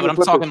 I'm yeah, not gonna but I'm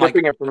put talking the like-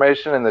 shipping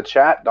information in the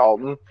chat,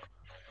 Dalton.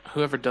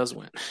 Whoever does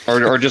win.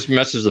 Or just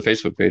message the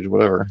Facebook page,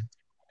 whatever.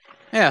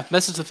 Yeah,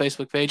 message the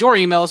Facebook page or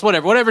email us,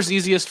 whatever's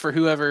easiest for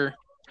whoever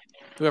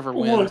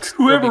wins. Look,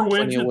 whoever There'll be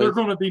wins plenty it, of they're ways.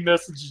 going to be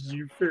messaging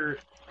you for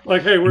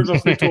like, "Hey, we're going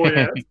to see toy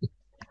ads."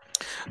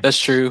 That's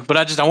true, but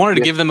I wanted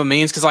to give them a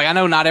means because I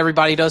know not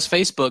everybody does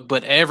Facebook,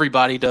 but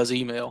everybody does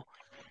email.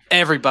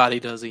 Everybody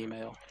does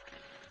email.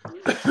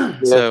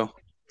 So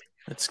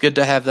it's good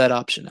to have that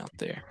option out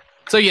there.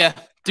 So yeah,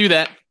 do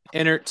that.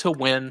 Enter to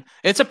win.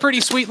 It's a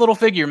pretty sweet little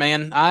figure,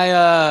 man.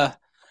 I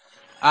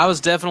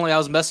was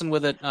messing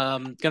with it.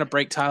 Gonna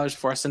break Tyler's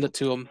before I send it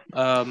to him.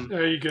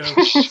 There you go.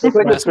 It's like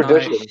a Last night.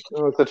 tradition.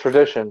 It's a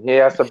tradition. He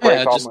has to break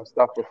Yeah, all just- my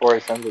stuff before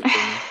he sends it to me.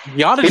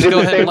 You ought to He just did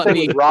go the ahead same and let thing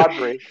me. with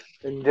Rodri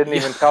and didn't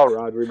even tell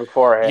Rodri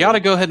beforehand. You ought to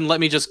go ahead and let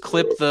me just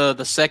clip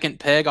the second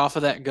peg off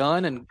of that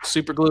gun and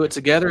super glue it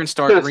together and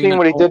start Should have seen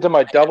what he did to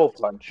my double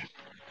punch.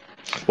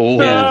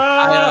 Oh,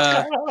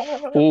 Yeah.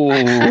 ooh.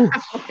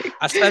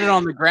 I set it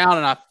on the ground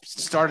and I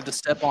started to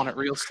step on it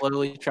real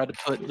slowly. Tried to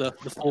put the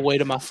full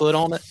weight of my foot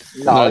on it.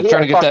 No, he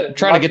trying to had get fucking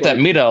trying to get that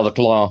mud meat out of the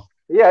claw. bugs.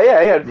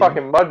 Yeah, he had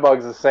fucking mud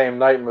bugs the same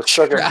night and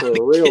mistook it Trying for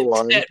to a real get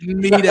one. that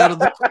meat out of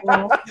the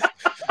claw.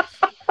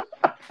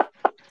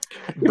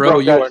 He Bro, broke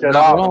you that are shit not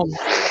off. wrong.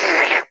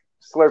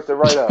 Slurped it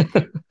right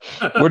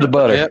up. Where'd the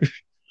butter? Yep.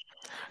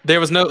 There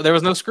was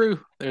no screw.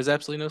 There's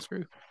absolutely no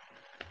screw.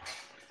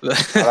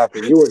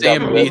 After you were done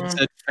Sam with Mead it.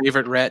 said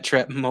favorite Rat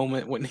Trap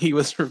moment when he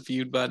was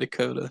reviewed by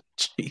Dakota.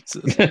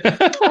 Jesus.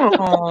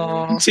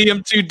 Aw.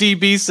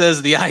 TM2DB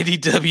says the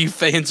IDW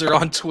fans are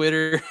on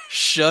Twitter.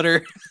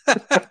 Shudder.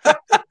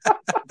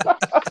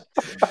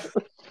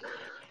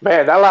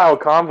 Man, that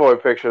loud convoy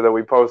picture that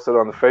we posted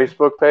on the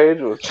Facebook page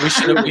was. We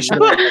should have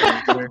put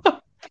that on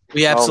Twitter.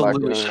 We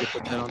absolutely God. should have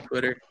put that on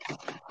Twitter.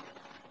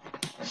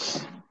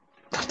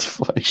 That's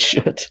funny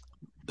shit.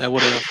 That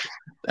would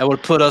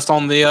have put us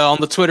on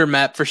the Twitter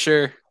map for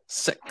sure.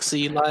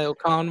 Sexy Lyle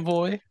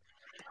Convoy.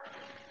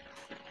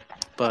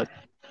 But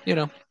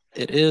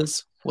it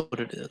is what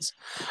it is.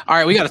 All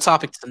right, we got a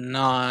topic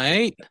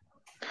tonight.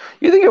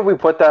 You think if we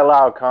put that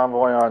loud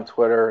convoy on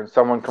Twitter and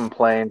someone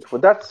complained,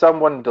 would that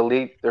someone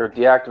delete or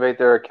deactivate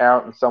their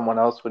account and someone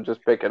else would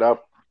just pick it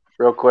up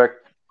real quick?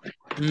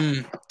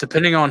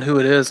 Depending on who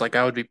it is, like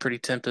I would be pretty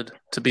tempted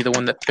to be the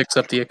one that picks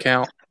up the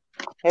account.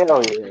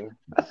 Hell yeah.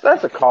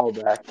 That's a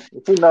callback.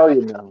 If you know,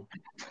 you know.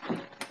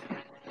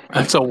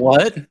 That's a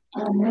what?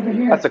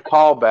 That's a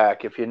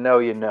callback. If you know,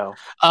 you know.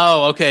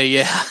 Oh, okay,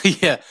 yeah,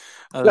 yeah.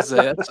 That's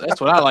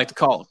what I like to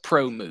call a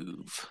pro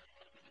move.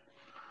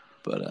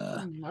 But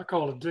I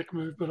call it a dick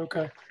move, but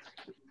okay.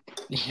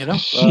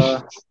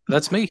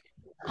 that's me.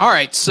 All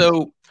right,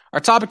 so our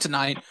topic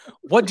tonight: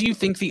 what do you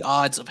think the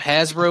odds of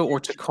Hasbro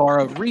or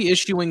Takara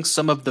reissuing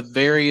some of the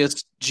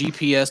various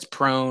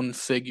GPS-prone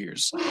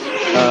figures,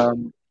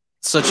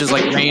 such as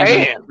like Randy,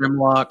 Damn.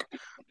 Grimlock,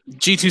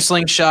 G2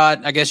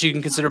 Slingshot? I guess you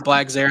can consider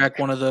Black Zarak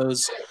one of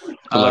those.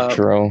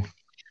 Electro.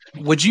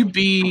 would you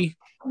be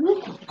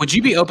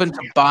open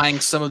to buying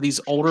some of these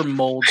older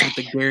molds with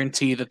the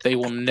guarantee that they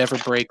will never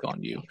break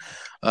on you?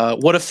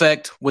 What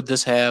effect would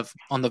this have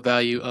on the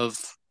value of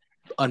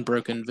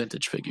unbroken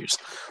vintage figures?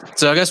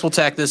 So I guess we'll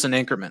tack this in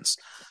increments.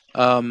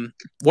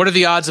 What are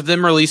the odds of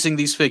them releasing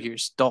these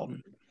figures,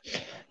 Dalton?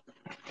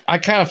 I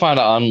kind of find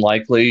it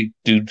unlikely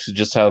due to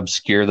just how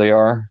obscure they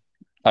are.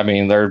 I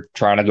mean, they're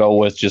trying to go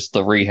with just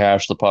the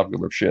rehash the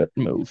popular shit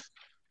move.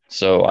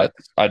 So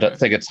I don't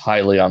think it's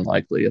highly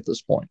unlikely at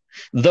this point.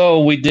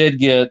 Though we did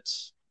get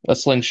a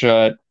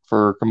slingshot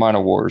for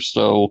Combiner Wars,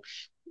 so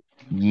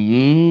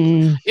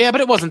yeah,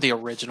 but it wasn't the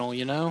original,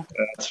 you know?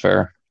 That's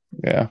fair.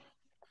 Yeah.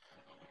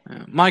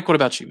 Mike, what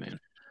about you, man?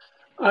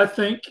 I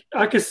think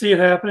I could see it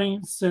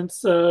happening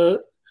since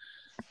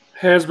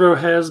Hasbro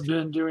has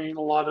been doing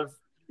a lot of,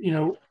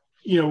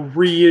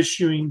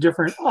 reissuing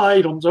different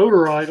items,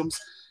 older items,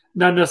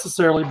 not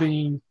necessarily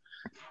being,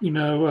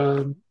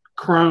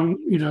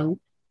 Chrome,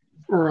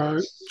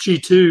 or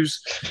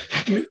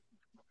G2s.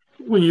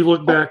 When you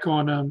look back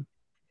on,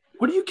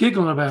 what are you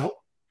giggling about?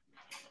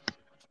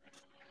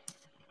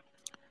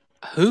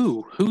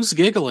 Who's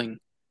giggling?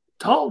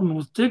 Dalton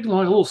was giggling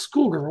like a little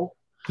schoolgirl.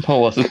 Oh,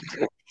 was it?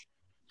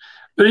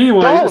 But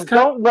anyway,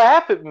 don't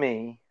laugh at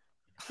me.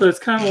 But it's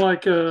kind of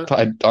like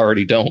I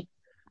already don't.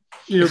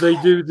 They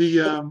do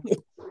the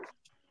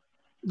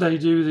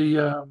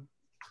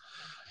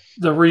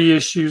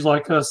reissues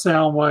like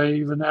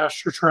Soundwave and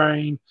Astro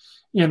Train,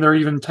 and they're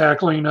even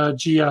tackling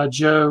G.I.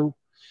 Joe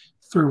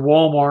through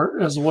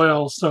Walmart as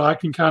well. So I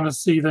can kind of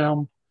see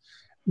them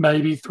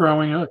maybe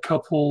throwing a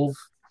couple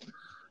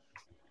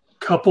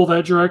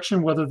that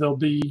direction. Whether they'll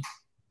be,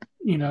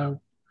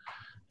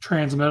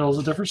 Transmetal is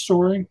a different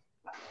story.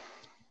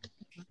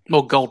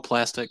 Well, gold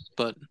plastic,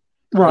 but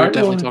right, we're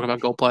definitely talking about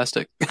gold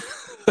plastic.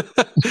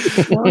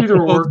 Well,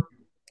 either or.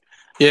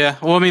 Yeah,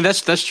 well, I mean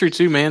that's true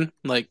too, man.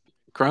 Like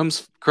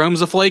chrome's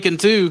a flaking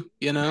too,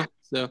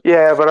 So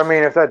yeah, but I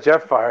mean, if that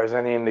Jetfire is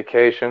any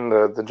indication,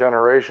 the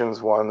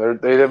Generations one,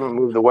 they haven't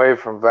moved away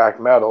from VAC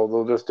metal.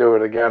 They'll just do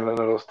it again, and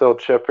it'll still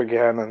chip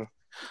again. And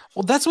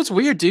well, that's what's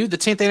weird, dude. The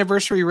 10th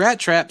anniversary Rat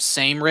Trap,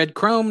 same red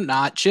chrome,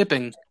 not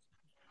chipping.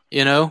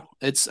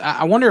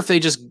 I wonder if they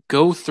just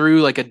go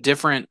through like a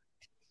different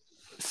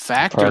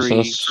factory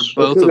process for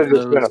both of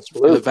those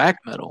for the VAC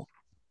metal.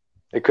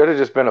 It could have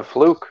just been a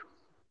fluke.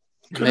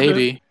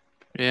 Maybe.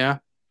 Yeah.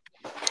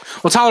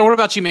 Well, Tyler, what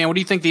about you, man? What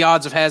do you think the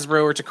odds of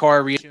Hasbro or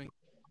Takara reissuing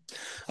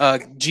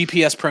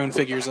GPS prone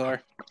figures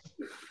are?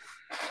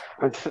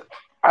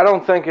 I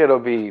don't think it'll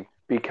be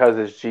because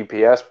it's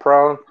GPS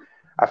prone.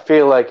 I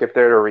feel like if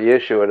they're to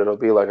reissue it, it'll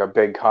be like a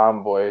big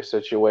convoy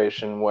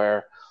situation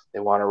where they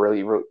want to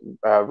really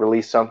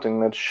release something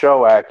that's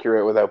show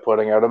accurate without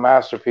putting out a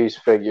masterpiece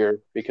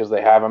figure because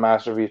they have a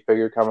masterpiece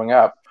figure coming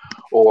up,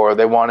 or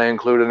they want to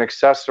include an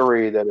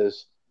accessory that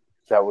was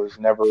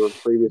never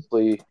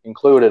previously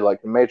included,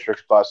 like the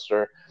Matrix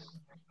Buster.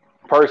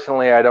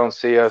 Personally, I don't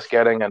see us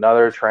getting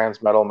another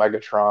Transmetal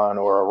Megatron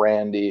or a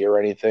Randy or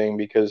anything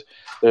because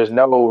there's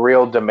no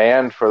real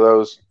demand for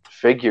those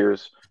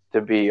figures to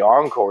be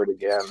encored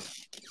again.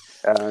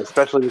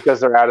 Especially because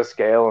they're out of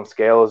scale, and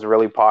scale is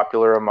really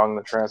popular among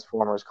the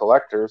Transformers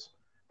collectors.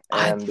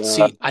 And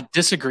I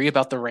disagree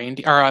about the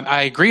Randy, or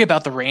I agree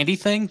about the Randy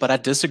thing, but I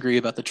disagree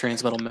about the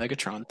Transmetal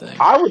Megatron thing.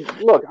 I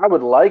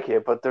would like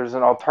it, but there's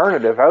an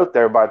alternative out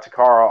there by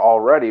Takara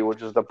already,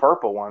 which is the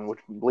purple one, which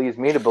leads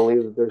me to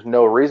believe that there's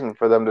no reason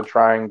for them to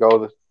try and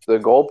go the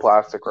gold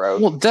plastic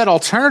route. Well, that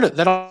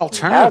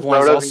alternative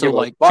one is also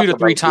like 2 to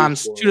 3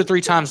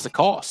 times the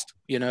cost.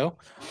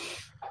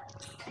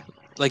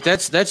 Like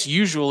that's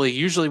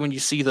usually when you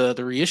see the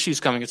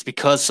reissues coming, it's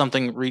because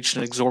something reached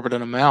an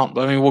exorbitant amount.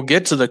 But I mean, we'll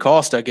get to the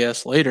cost, I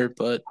guess, later.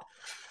 But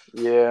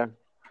yeah,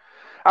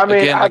 I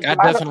mean, again,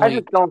 I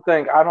just don't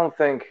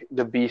think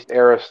the Beast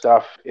era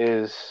stuff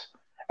is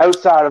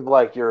outside of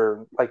like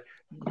your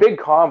Big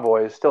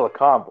Convoy is still a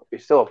convoy,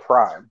 he's still a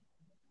prime,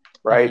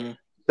 right? Mm-hmm.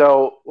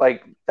 So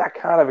like that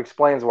kind of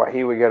explains why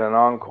he would get an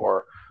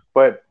encore,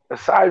 but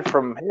aside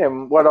from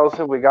him, what else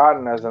have we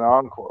gotten as an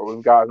encore?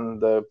 We've gotten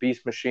the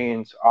Beast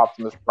Machines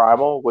Optimus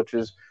Primal, which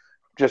is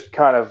just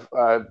kind of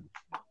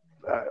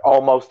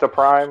almost a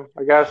prime,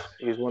 I guess.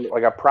 He's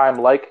like a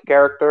prime-like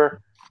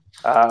character.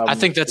 I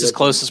think that's as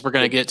close as we're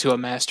going to get to a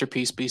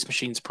masterpiece Beast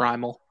Machines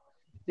Primal.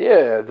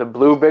 Yeah, the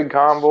blue Big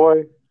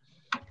Convoy.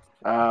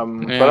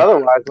 But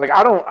otherwise, like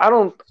I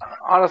don't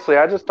honestly,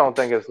 I just don't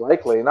think it's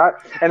likely.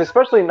 And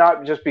especially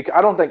not just because I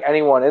don't think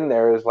anyone in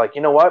there is like,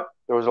 you know what?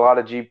 There was a lot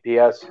of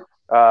GPS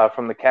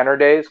from the Kenner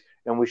days,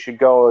 and we should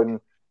go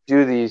and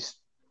do these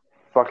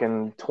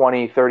fucking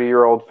 20,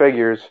 30-year-old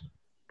figures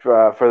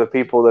for the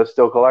people that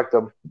still collect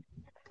them.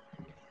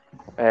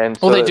 And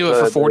well, they do it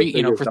for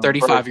 40, for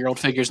 35-year-old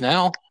figures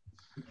now.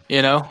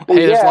 Well,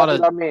 hey, there's a lot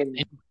of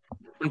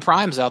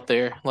primes out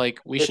there. Like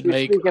we should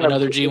make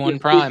another G1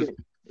 prime.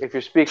 If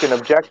you're speaking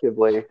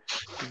objectively,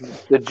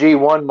 the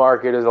G1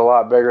 market is a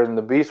lot bigger than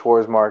the Beast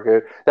Wars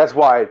market. That's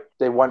why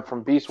they went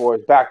from Beast Wars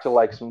back to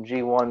like some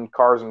G1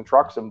 cars and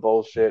trucks and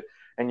bullshit.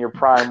 And your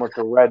prime with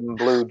the red and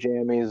blue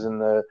jammies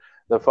and the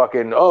the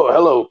fucking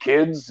hello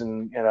kids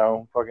and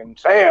fucking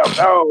Sam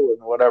no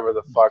and whatever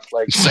the fuck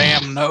like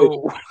Sam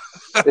no.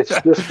 It's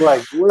just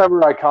like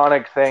whatever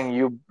iconic thing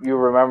you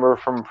remember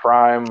from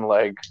Prime.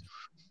 Like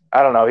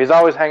I don't know, he's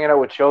always hanging out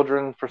with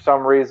children for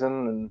some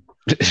reason,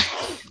 and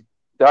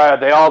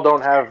they all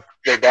don't have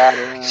their dad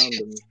around,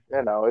 and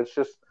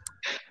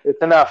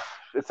it's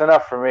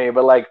enough for me.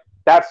 But like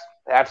that's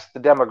the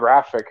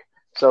demographic,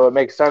 so it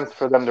makes sense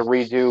for them to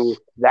redo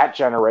that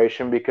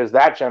generation because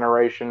that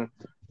generation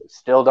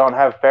still don't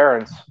have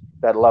parents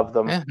that love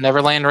them. Yeah,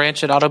 Neverland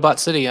Ranch at Autobot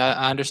City.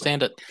 I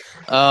understand it.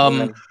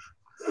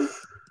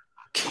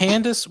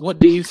 Candace, what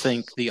do you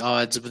think the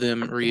odds of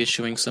them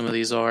reissuing some of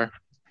these are?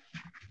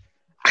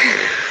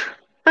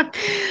 I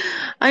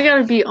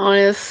gotta be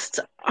honest.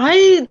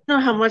 I don't know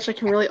how much I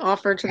can really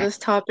offer to this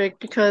topic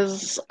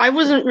because I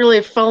wasn't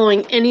really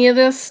following any of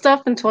this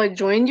stuff until I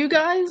joined you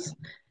guys,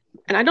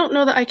 and I don't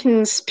know that I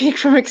can speak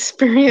from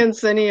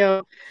experience any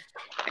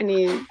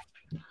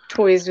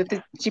toys with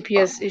the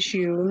GPS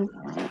issue.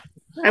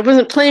 I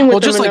wasn't playing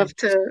with them enough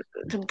to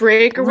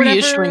break or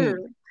whatever.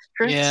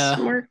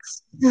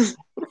 Works.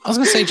 I was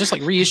gonna say just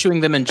like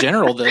reissuing them in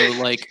general though,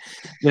 like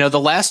the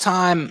last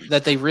time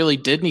that they really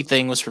did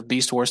anything was for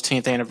Beast Wars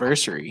 10th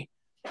anniversary,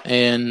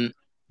 and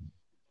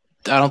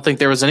I don't think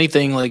there was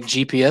anything like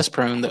GPS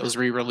prone that was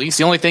re-released.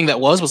 The only thing that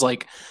was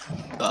like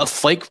a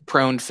flake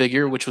prone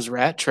figure, which was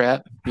Rat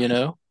Trap,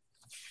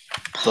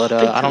 But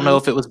I don't know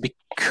if it was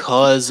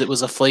because it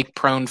was a flake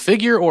prone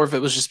figure or if it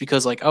was just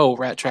because like, oh,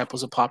 Rat Trap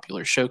was a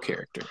popular show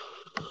character.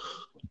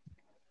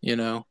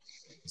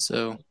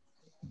 So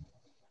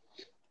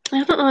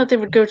I don't know that they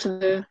would go to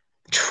the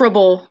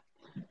trouble,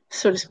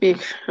 so to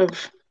speak,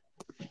 of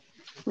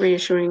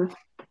reissuing.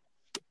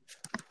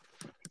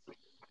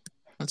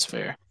 That's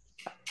fair.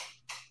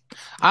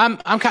 I'm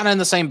kind of in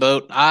the same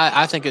boat.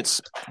 I think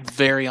it's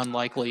very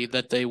unlikely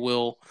that they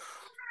will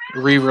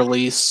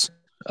re-release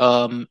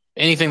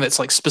anything that's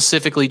like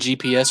specifically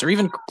GPS or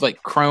even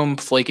like chrome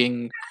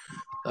flaking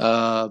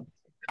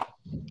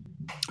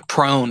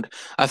proned.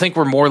 I think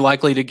we're more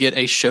likely to get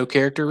a show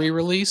character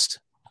re-released.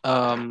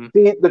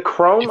 The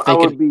chrome, I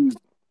would be.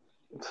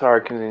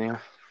 Sorry, continue.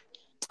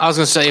 I was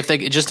going to say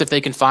if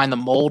they can find the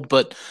mold,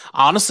 but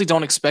I honestly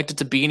don't expect it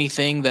to be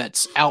anything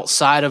that's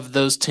outside of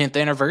those 10th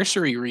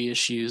anniversary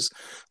reissues.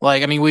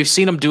 Like, I mean, we've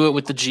seen them do it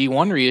with the G1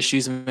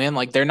 reissues, man.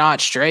 Like, they're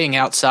not straying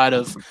outside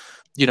of,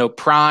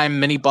 Prime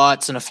mini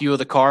bots and a few of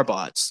the car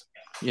bots.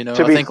 To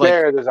be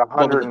fair, there's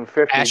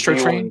 150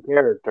 G1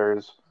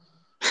 characters.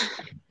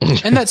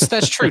 And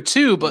that's true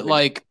too, but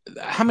like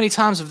how many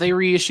times have they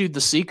reissued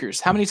the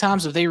Seekers? How many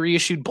times have they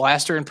reissued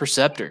Blaster and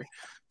Perceptor?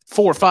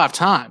 4 or 5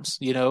 times,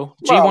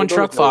 G1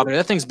 Truck Father,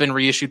 that thing's been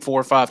reissued 4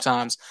 or 5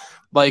 times.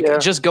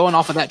 Like just going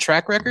off of that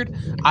track record,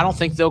 I don't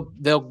think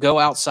they'll go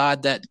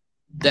outside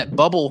that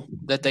bubble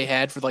that they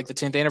had for like the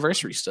 10th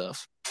anniversary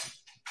stuff.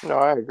 No,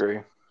 I agree.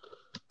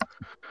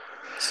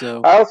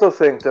 So I also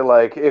think that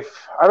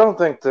I don't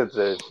think that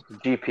the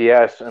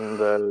GPS and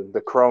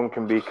the Chrome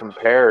can be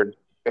compared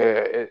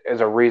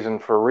as a reason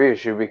for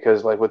reissue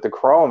because with the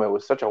Chrome, it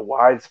was such a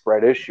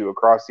widespread issue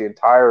across the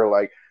entire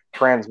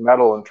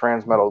Transmetal and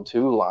Transmetal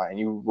 2 line.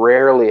 You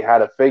rarely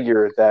had a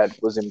figure that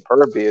was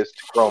impervious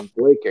to chrome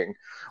flaking.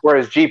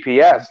 Whereas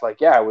GPS,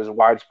 it was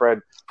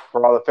widespread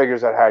for all the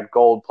figures that had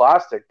gold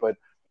plastic, but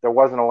there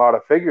wasn't a lot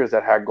of figures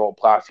that had gold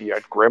plastic. You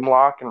had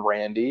Grimlock and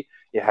Randy.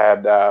 You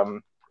had,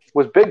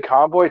 was Big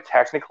Convoy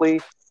technically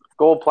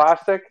gold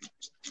plastic?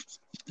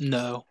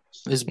 No.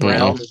 It's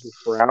brown.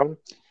 It's brown.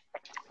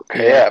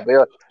 Yeah,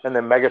 and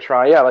then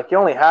Megatron, you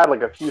only had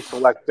a few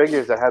select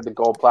figures that had the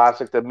gold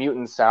plastic. The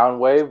Mutant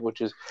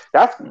Soundwave,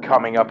 that's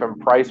coming up in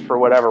price for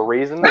whatever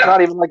reason. It's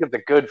not even it's a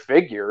good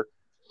figure.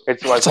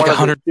 It's one of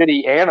the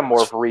shitty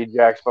Animorph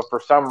rejects, but for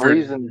some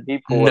reason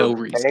people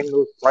are paying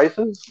those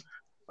prices.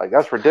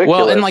 That's ridiculous.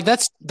 Well, and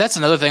that's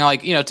another thing.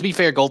 To be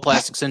fair, gold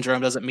plastic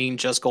syndrome doesn't mean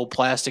just gold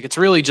plastic. It's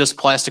really just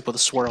plastic with a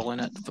swirl in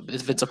it.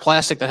 If it's a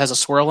plastic that has a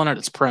swirl in it,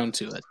 it's prone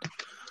to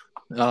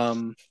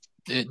it.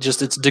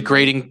 It's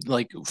degrading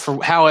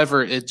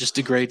however it just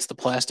degrades the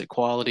plastic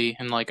quality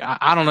and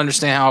I don't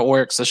understand how it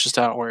works. That's just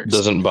how it works.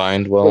 Doesn't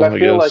bind well. But I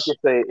feel like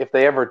if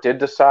they ever did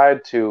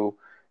decide to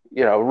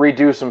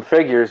redo some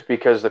figures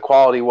because the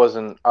quality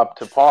wasn't up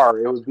to par,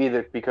 it would be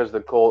because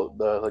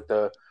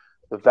the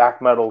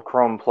vac metal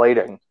chrome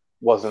plating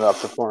wasn't up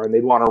to par, and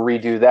they'd want to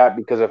redo that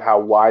because of how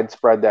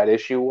widespread that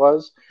issue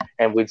was,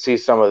 and we'd see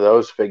some of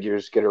those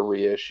figures get a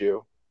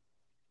reissue.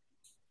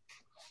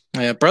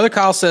 Yeah, Brother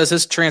Kyle says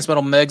his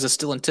Transmetal Megs is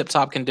still in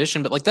tip-top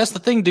condition, but that's the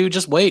thing, dude.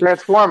 Just wait.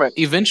 Transform it.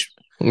 Eventually,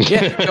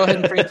 go ahead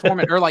and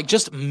transform it, or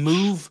just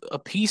move a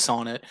piece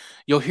on it.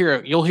 You'll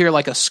hear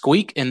a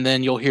squeak, and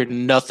then you'll hear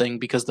nothing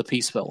because the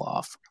piece fell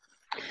off.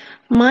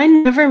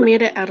 Mine never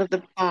made it out of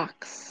the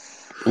box.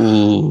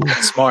 Ooh,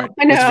 smart.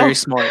 I know. It's very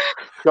smart.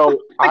 So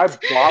I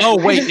bought. Oh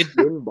wait,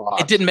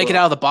 it didn't make it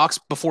out of the box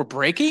before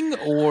breaking,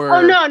 or?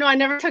 Oh no, I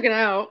never took it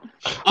out.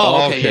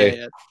 Oh, okay.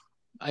 Yeah.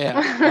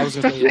 Yeah, I was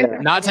just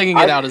not taking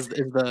it out is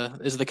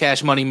the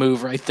cash money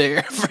move right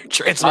there for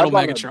Transmetal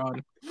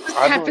Megatron.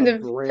 happened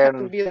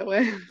to be that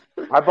way.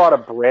 I bought a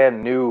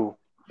brand new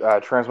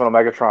Transmetal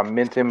Megatron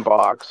mint in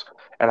box,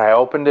 and I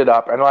opened it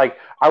up, and like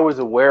I was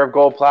aware of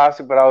gold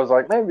plastic, but I was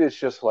like, maybe it's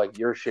just like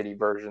your shitty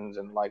versions,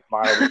 and like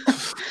mine.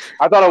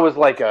 I thought it was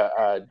like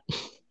a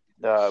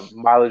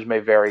mileage may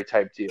vary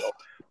type deal,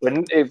 but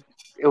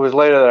it was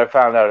later that I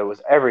found out it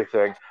was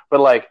everything.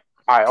 But like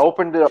I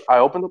opened up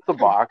the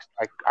box,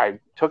 I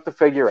took the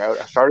figure out,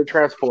 I started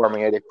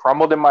transforming it, it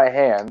crumbled in my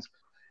hands,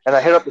 and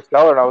I hit up the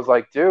seller and I was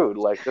like, dude,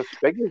 like this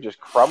figure just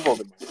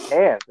crumbled in my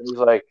hands, and he's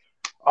like,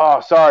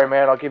 oh, sorry,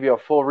 man, I'll give you a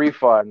full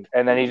refund.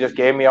 And then he just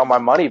gave me all my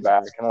money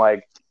back. And,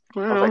 like, I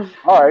was like,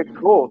 all right,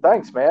 cool,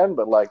 thanks, man.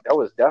 But, like, that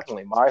was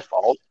definitely my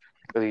fault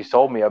because he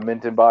sold me a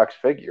mint-in-box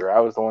figure. I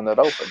was the one that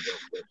opened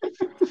it.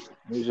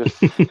 He was just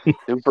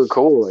super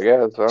cool, I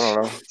guess. I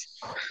don't know.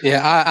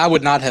 Yeah, I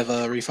would not have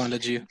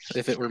refunded you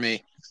if it were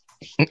me.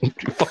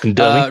 Fucking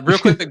dummy. Real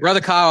quick, Brother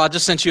Kyle, I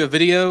just sent you a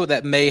video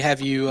that may have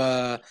you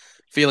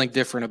feeling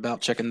different about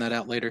checking that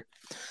out later.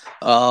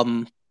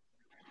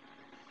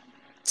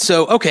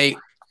 So, okay.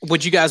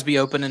 Would you guys be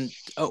open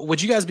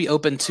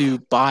to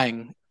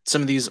buying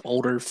some of these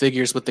older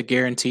figures with the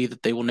guarantee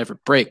that they will never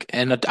break?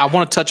 And I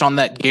want to touch on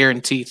that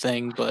guarantee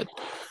thing, but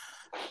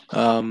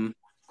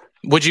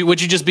would you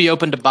just be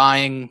open to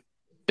buying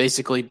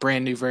basically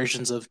brand new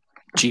versions of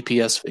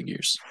GPS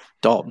figures?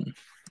 Dalton.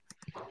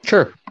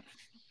 Sure.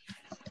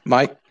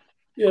 Mike?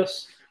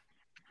 Yes.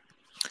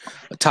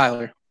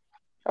 Tyler?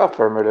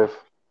 Affirmative.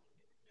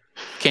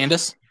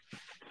 Candace?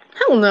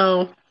 Hell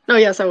no. No,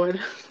 yes, I would.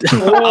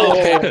 Oh,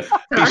 okay.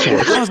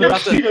 I was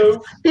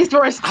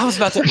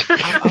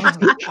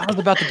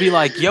about to be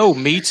like, yo,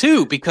 me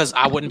too, because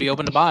I wouldn't be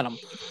open to buying them.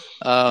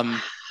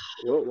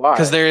 Why?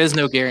 Because there is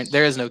no guarantee.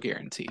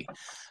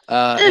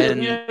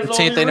 And the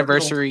 10th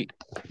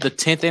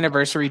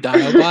anniversary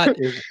Dinobot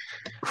is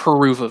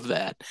proof of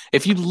that.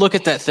 If you look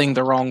at that thing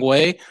the wrong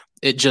way,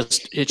 it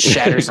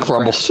shatters and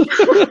crumbles.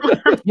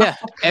 Yeah,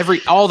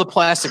 all the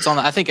plastics on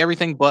that. I think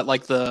everything but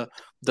like the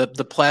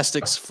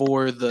plastics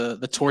for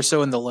the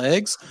torso and the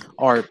legs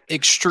are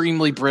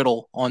extremely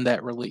brittle on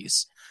that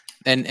release.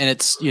 And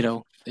it's,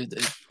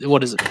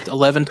 what is it,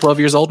 11, 12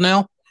 years old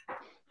now?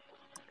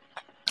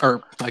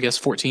 Or I guess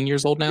 14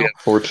 years old now. Yeah,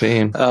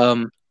 14.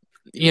 And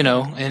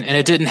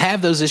it didn't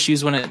have those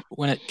issues when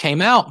it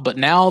came out, but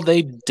now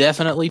they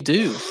definitely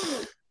do.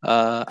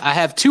 I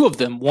have two of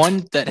them,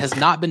 one that has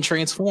not been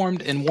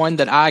transformed and one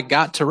that I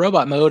got to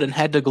robot mode and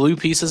had to glue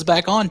pieces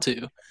back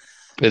onto.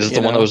 Is it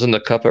the one that was in the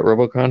cup at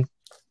RoboCon?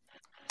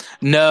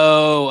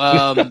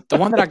 No, the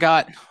one that I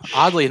got,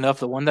 oddly enough,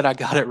 the one that I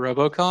got at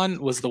RoboCon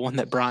was the one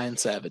that Brian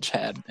Savage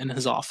had in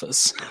his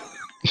office.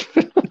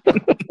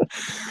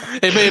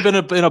 It may have been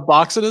in a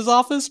box in his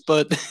office,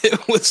 but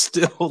it was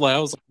still like, I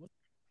was like, what's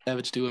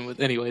Savage doing with?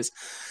 Anyways,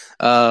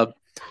 the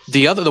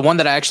one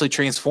that I actually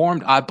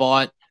transformed, I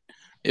bought.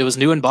 It was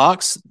new in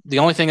box. The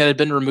only thing that had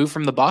been removed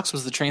from the box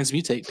was the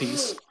transmutate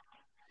piece.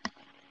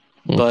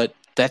 But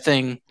that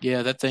thing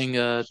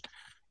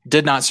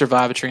did not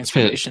survive a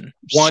transformation.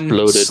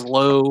 One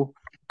slow,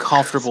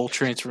 comfortable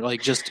transfer,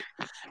 it just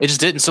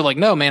didn't. So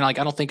no, man, I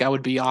don't think I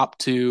would be opt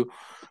to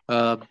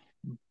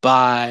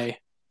buy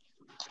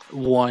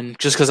one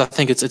just because I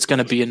think it's going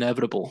to be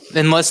inevitable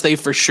unless they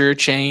for sure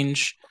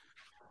change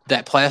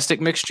that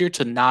plastic mixture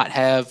to not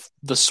have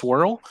the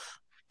swirl.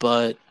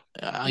 But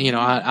I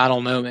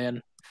don't know,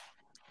 man.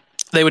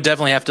 They would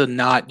definitely have to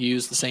not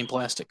use the same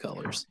plastic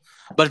colors.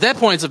 But at that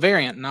point, it's a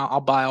variant, and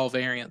I'll buy all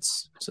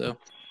variants. So,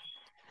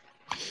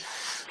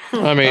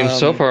 I mean,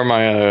 so far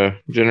my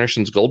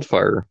Generations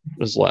Goldfire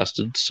has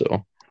lasted.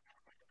 So,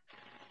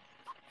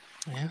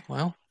 yeah,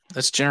 well,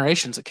 that's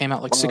Generations. It came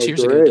out 6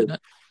 years ago, didn't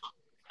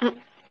it?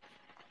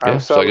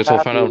 So I guess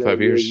we'll find out in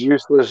 5 years.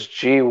 Useless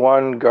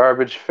G1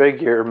 garbage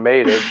figure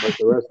made it, but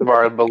the rest of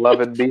our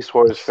beloved Beast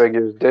Wars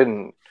figures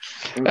didn't.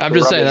 I'm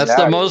just saying that's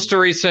the most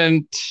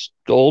recent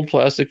gold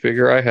plastic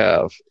figure I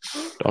have.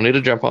 Don't need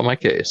to jump on my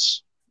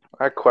case.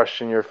 I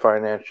question your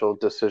financial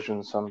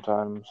decisions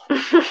sometimes.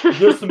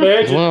 Just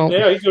imagine.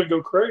 Yeah, he's gonna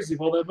go crazy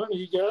with all that money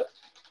he got.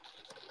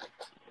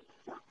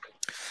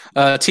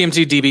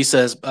 TM2DB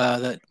says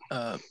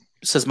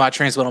says my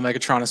Transmetal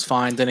Megatron is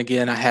fine. Then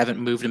again, I haven't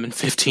moved him in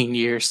 15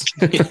 years.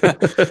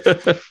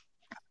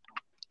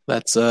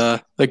 That's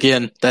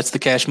that's the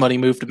cash money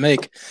move to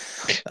make.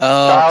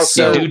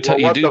 So you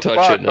do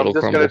touch it, and it'll crumble. I'm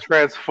just going to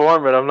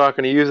transform it. I'm not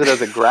going to use it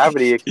as a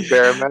gravity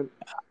experiment.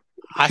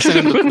 I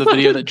sent him the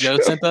video that Joe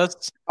sent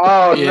us.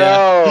 Oh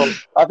no!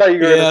 I thought you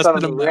were going to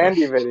send him the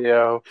Randy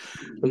video.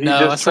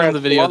 No, I sent him the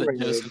video that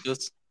Joe sent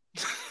us.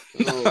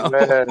 Oh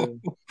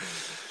man!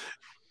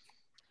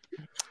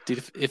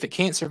 Dude, if it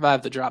can't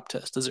survive the drop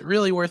test, is it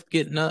really worth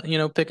getting up?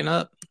 Picking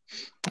up?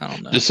 I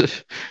don't know.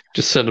 Just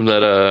send him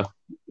that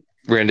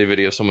Randy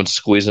video of someone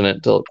squeezing it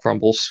until it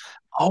crumbles.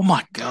 Oh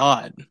my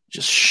god!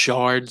 Just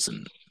shards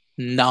and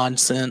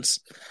nonsense.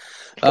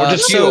 Or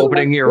just you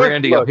opening your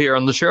Randy up here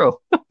on the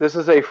show. This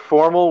is a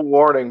formal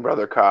warning,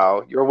 Brother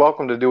Kyle. You're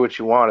welcome to do what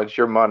you want. It's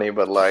your money,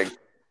 but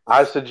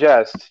I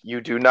suggest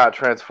you do not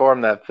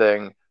transform that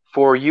thing,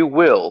 for you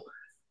will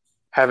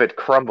have it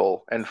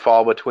crumble and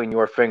fall between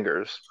your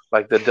fingers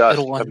like the dust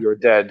of your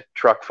dead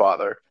truck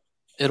father.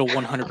 It'll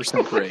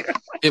 100% break.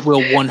 It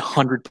will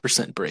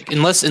 100% break.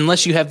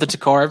 Unless you have the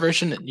Takara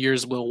version,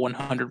 yours will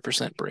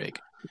 100% break.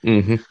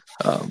 Mm-hmm.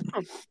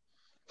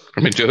 I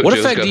mean, what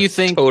effect do you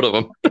think? Toad of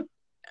them.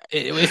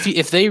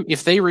 If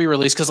they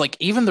re-release, because like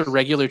even the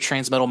regular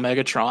Transmetal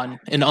Megatron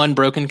in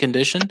unbroken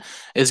condition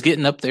is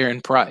getting up there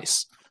in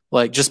price,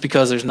 like just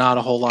because there's not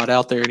a whole lot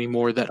out there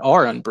anymore that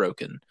are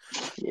unbroken.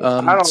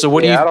 So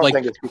what do you? I don't like,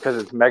 think it's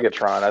because it's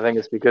Megatron. I think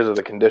it's because of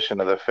the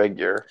condition of the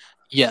figure.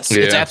 Yes,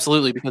 it's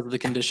absolutely because of the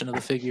condition of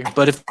the figure.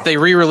 But if they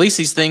re-release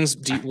these things,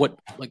 what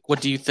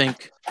do you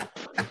think?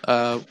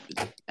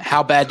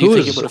 How bad do you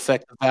think it would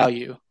affect the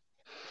value?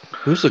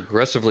 Who's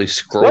aggressively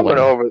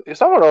scrolling?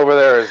 Someone over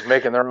there is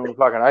making their own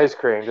fucking ice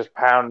cream, just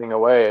pounding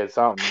away at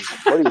something.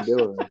 What are you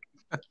doing?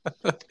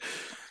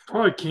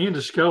 Probably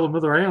Candace Skull and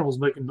other animals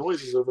making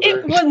noises over there.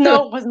 It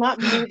was not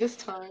me this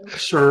time.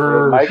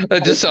 Sure.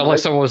 It just sounded like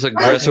someone was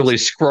aggressively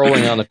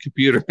scrolling on the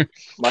computer.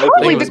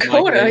 Probably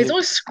Dakota. He's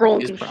always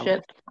scrolling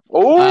shit.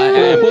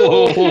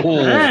 Oh!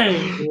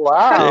 Dang.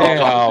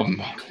 Wow.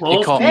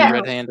 He caught me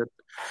red-handed.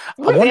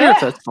 I wonder if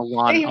that's the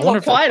lawn. I wonder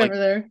if that's like over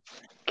there.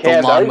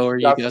 The lawnmower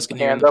you guys can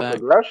hear in the back.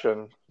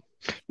 Aggression.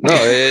 No,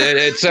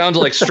 it sounds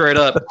like straight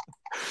up.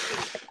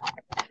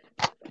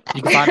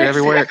 You can find it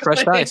everywhere at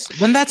Crushed Ice.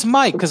 Then that's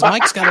Mike, because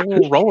Mike's got a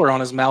little roller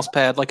on his mouse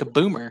pad like a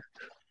boomer.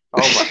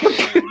 Oh my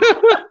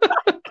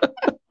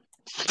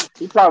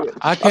God.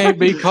 I can't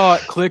be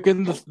caught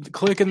clicking the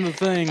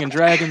thing and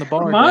dragging the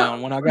bar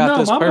down when I got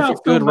this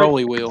perfect good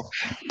rolly wheel.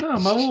 No,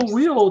 my little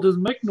wheel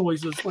doesn't make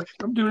noises like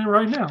I'm doing it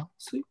right now.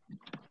 See?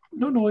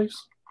 No noise.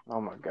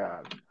 Oh my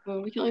God.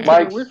 Well, we can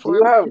Mike, you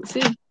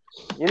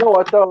know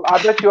what though?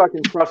 I bet you I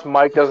can trust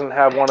Mike doesn't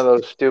have one of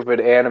those stupid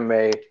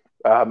anime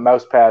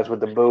mouse pads with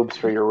the boobs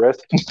for your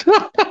wrist.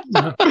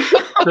 Why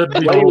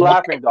are you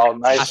laughing, doll?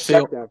 Nice.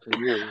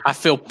 I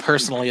feel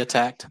personally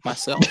attacked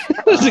myself.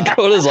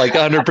 Dakota's like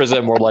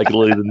 100% more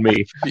likely than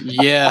me.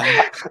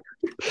 Yeah,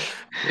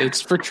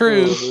 it's for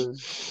true,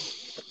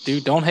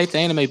 dude. Don't hate the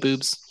anime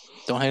boobs.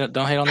 Don't hate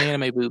on the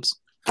anime boobs.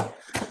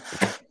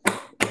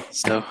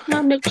 So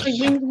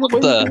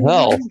what the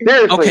hell?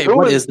 Seriously, okay,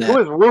 what is that? Who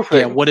is roofing?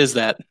 Yeah, what is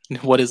that?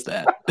 What is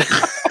that?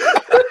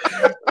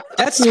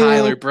 That's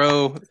Tyler,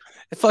 bro.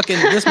 Fucking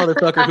this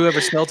motherfucker, whoever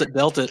smelt it,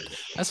 dealt it.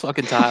 That's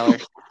fucking Tyler.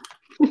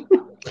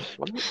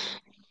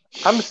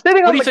 I'm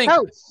sitting on the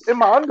couch in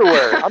my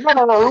underwear. I'm not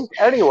on a roof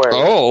anywhere.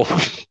 Oh.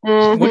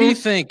 What do you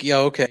think?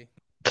 Yeah, okay.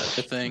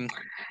 The thing.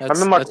 I'm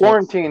in my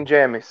quarantine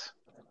jammies.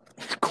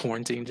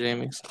 Quarantine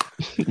jammies.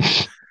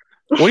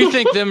 What do you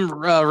think them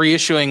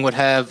reissuing would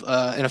have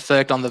an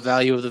effect on the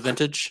value of the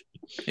vintage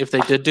if they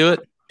did do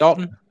it,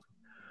 Dalton?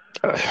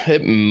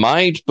 It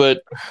might,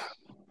 but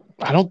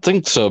I don't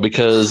think so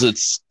because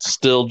it's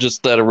still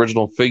just that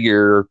original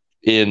figure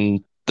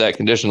in that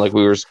condition like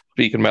we were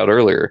speaking about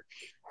earlier.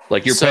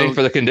 Like you're paying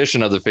for the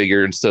condition of the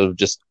figure instead of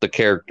just the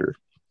character.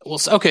 Well,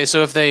 okay,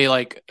 so if they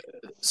like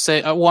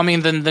say, well, I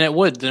mean, then it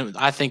would. Then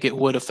I think it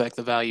would affect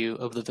the value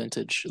of the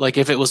vintage. Like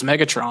if it was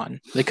Megatron,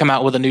 they come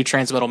out with a new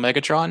Transmetal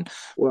Megatron.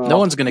 Well, no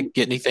one's going to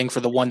get anything for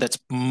the one that's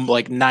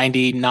like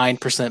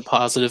 99%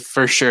 positive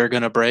for sure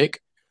going to break.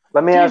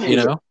 Let me ask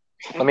you.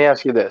 Let me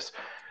ask you this: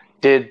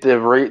 Did the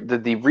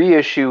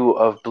reissue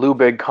of Blue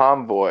Big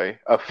Convoy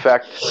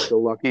affect the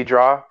lucky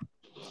draw?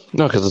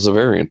 No, because it's a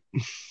variant.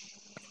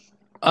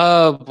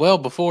 Well,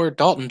 before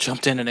Dalton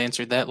jumped in and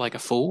answered that like a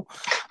fool,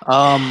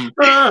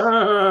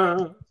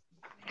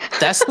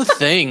 that's the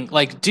thing.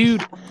 Like,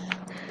 dude,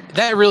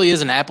 that really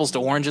is an apples to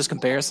oranges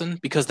comparison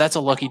because that's a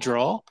lucky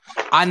draw.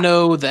 I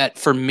know that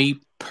for me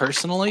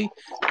personally,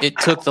 it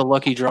took the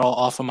lucky draw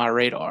off of my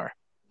radar.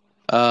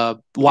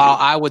 While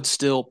I would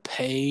still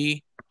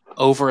pay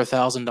over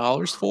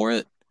 $1,000 for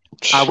it,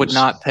 I would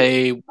not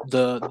pay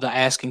the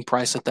asking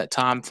price at that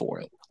time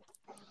for it.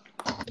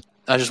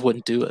 I just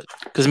wouldn't do it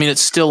because I mean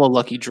it's still a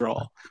lucky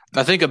draw.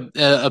 I think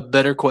a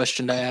better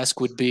question to ask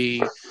would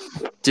be: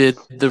 did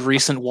the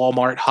recent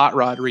Walmart Hot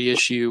Rod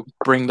reissue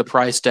bring the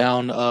price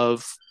down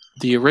of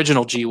the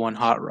original G1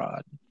 Hot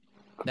Rod?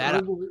 That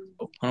I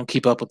don't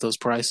keep up with those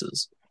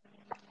prices.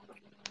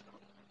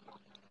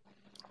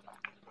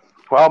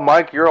 Well,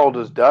 Mike, you're old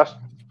as dust.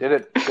 Did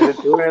it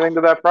do anything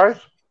to that price?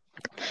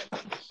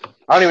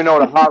 I don't even know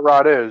what a hot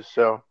rod is.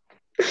 So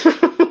he's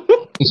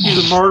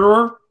a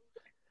murderer.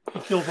 He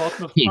killed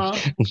Optimus Prime.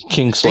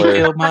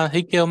 Kingslayer.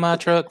 He killed my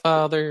truck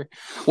father.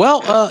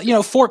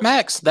 Well, Fort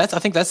Max. I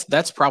think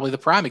that's probably the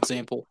prime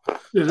example.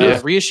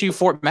 Reissue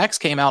Fort Max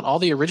came out. All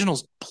the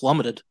originals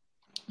plummeted.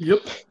 Yep.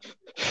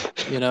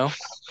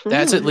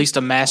 That's at least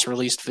a mass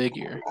released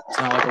figure. It's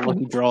not like a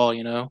lucky draw.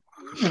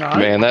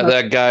 Man,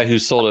 that guy who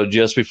sold it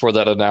just before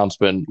that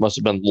announcement must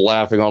have been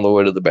laughing all the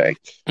way to the bank.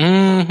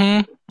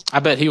 Mm-hmm. I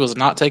bet he was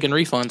not taking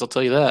refunds. I'll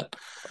tell you that.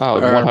 Oh,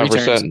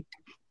 100%.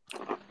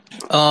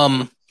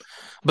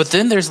 But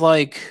then there's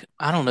like,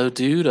 I don't know,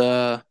 dude.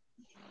 God,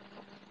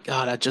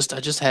 I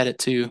just had it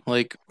too.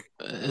 Like,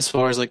 as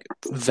far as like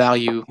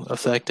value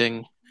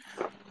affecting.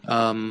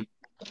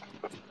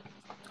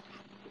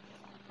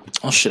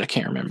 Oh shit, I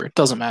can't remember. It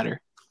doesn't matter.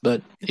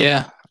 But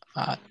yeah,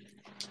 I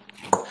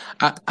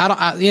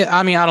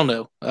don't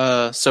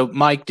know. So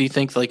Mike, do you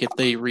think like if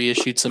they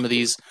reissued some of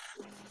these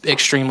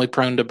extremely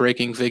prone to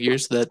breaking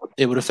figures that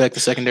it would affect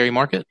the secondary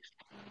market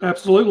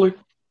Absolutely.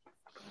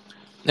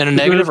 in a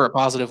negative or a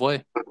positive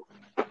way?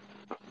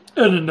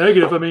 In a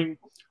negative, I mean,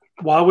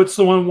 why would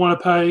someone want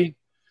to pay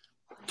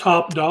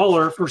top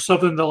dollar for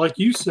something that, like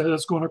you said,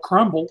 is going to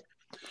crumble?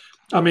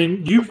 I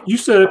mean, you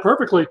said it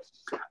perfectly.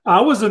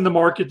 I was in the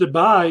market to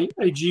buy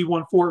a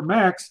G1 Fort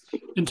Max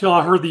until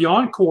I heard the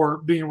Encore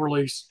being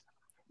released.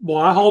 Well,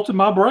 I halted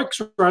my brakes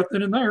right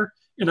then and there,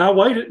 and I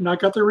waited, and I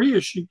got the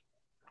reissue.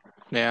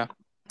 Yeah.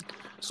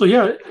 So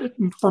yeah,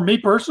 for me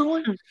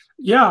personally,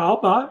 yeah,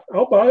 I'll buy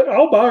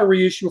a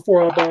reissue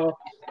before I buy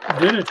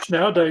vintage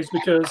nowadays,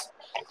 because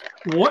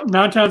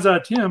 9 times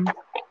out of 10,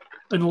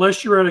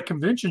 unless you're at a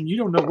convention, you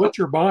don't know what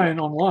you're buying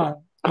online.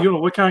 You don't know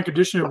what kind of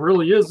condition it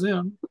really is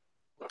in.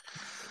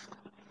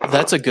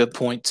 That's a good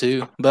point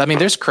too. But I mean,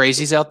 there's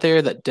crazies out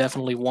there that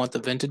definitely want the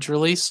vintage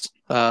release.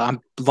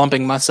 I'm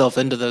lumping myself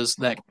into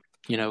that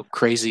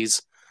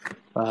crazies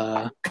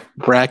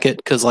bracket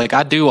because like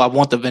I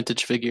want the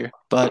vintage figure,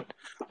 but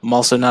I'm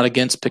also not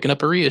against picking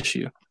up a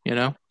reissue.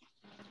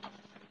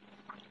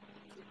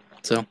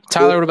 So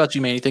Tyler, what about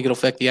you, man? You think it'll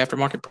affect the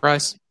aftermarket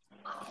price?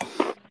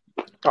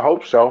 I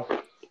hope so.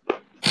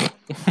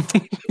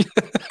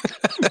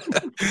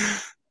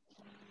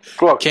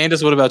 Look,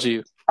 Candace, what about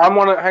you?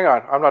 hang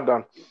on, I'm not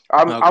done.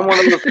 I'm one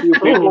of those few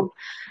people.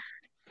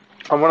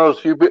 I'm one of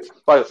those few people.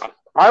 Like,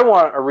 I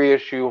want a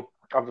reissue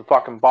of the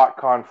fucking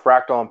BotCon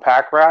Fractal and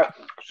Pack Rat.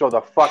 So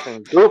the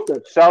fucking group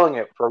that's selling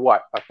it for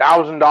what,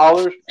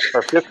 $1,000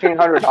 or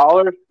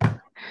 $1,500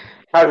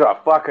 has a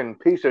fucking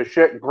piece of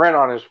shit grin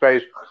on his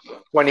face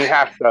when he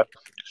has to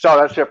sell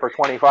that shit for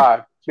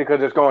 $25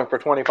 because it's going for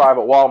 $25 at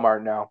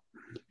Walmart now.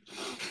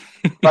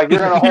 Like, you're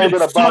gonna hold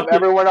it above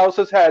everyone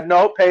else's head.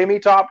 No, pay me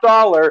top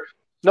dollar.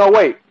 No,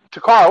 wait,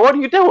 Takara, what are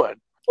you doing?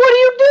 What are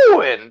you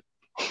doing?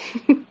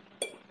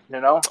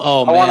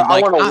 Oh man,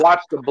 I want to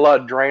watch the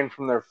blood drain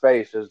from their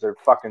face as their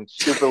fucking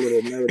stupid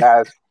little nerd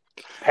ass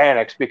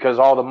panics because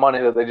all the money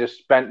that they just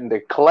spent and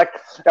they collect.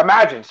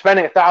 Imagine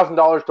spending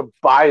 $1,000 to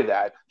buy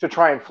that to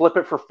try and flip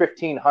it for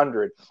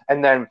 $1,500,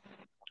 and then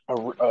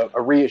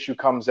a reissue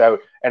comes out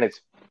and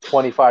it's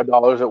 $25 at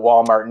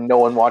Walmart, and no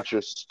one wants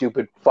your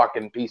stupid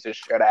fucking piece of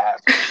shit ass.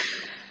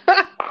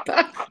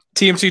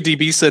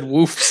 TM2DB said,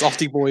 "Woof,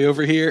 salty boy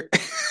over here."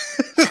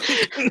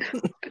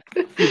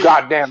 You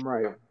goddamn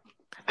right.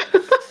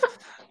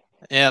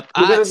 Yeah,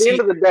 because at the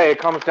end of the day, it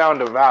comes down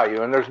to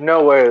value, and there's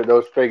no way that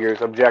those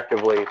figures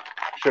objectively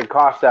should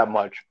cost that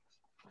much.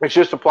 It's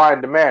just supply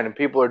and demand, and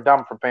people are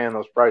dumb for paying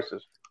those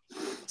prices.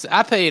 So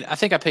I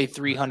think I paid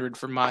 $300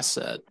 for my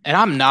set, and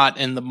I'm not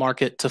in the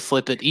market to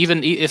flip it.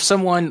 Even if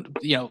someone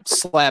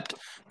slapped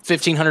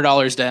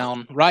 $1,500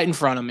 down right in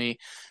front of me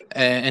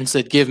and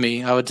said, "Give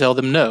me," I would tell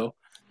them no,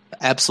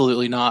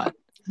 absolutely not.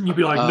 You'd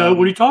be like, "No,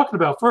 what are you talking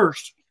about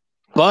first?"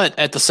 But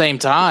at the same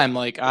time,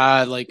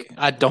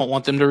 I don't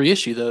want them to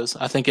reissue those.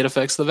 I think it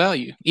affects the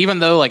value, even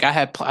though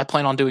I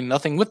plan on doing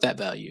nothing with that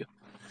value.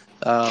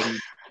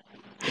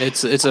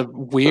 It's a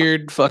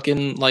weird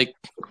fucking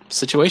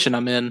situation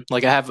I'm in.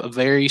 I have a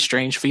very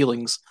strange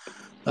feelings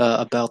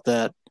about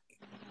that.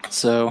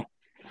 So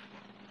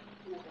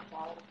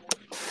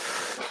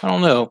I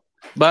don't know,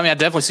 but I mean, I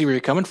definitely see where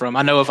you're coming from.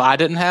 I know if I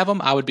didn't have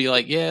them, I would be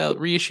like, "Yeah,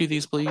 reissue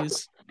these,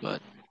 please."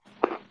 But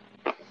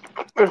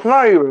it's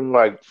not even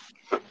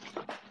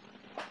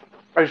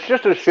it's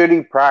just a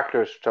shitty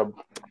practice to.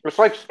 It's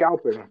like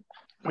scalping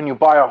when you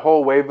buy a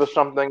whole wave of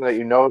something that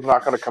you know is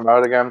not going to come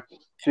out again,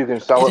 so you can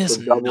sell it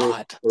for double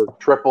or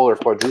triple or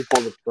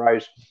quadruple the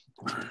price.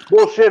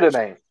 Bullshit, it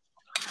ain't.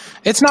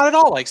 It's not at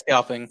all like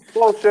scalping.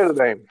 Bullshit, it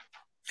ain't.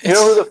 You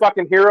know who the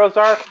fucking heroes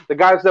are? The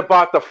guys that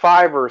bought the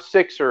 5 or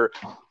 6 or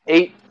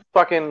 8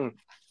 fucking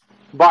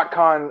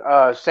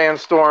BotCon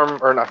Sandstorm,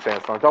 or not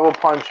Sandstorm, Double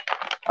Punch,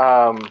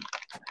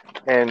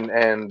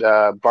 and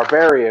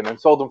Barbarian,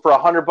 and sold them for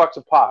 $100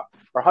 a pop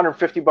or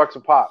 $150 a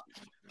pop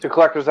to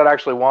collectors that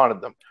actually wanted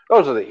them.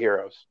 Those are the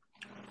heroes.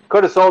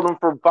 Could have sold them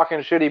for fucking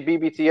shitty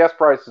BBTS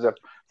prices at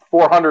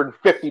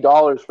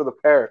 $450 for the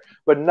pair,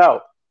 but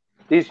no,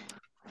 these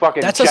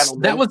fucking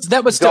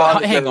that was still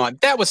hang on.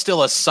 That was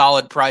still a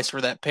solid price for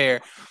that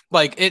pair.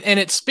 And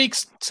it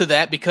speaks to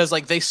that because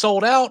they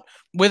sold out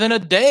within a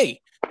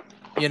day.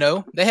 They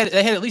had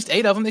at least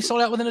 8 of them. They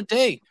sold out within a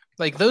day.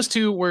 Those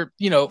two were,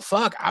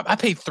 I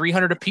paid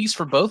 $300 a piece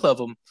for both of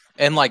them.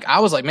 And I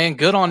was like, man,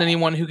 good on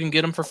anyone who can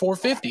get them for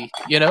 $450,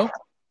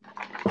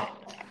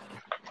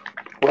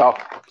 Well,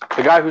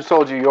 the guy who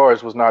sold you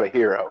yours was not a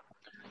hero.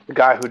 The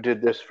guy who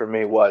did this for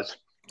me was.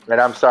 And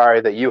I'm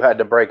sorry that you had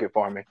to break it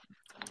for me.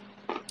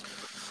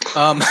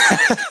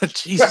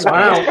 Jesus,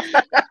 wow.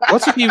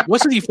 What's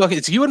with you fucking,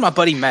 it's you and my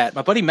buddy Matt.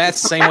 My buddy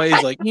Matt's the same way.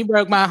 He's like, "You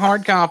broke my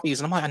hard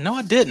copies." And I'm like, "No,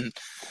 I didn't."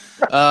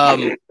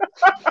 But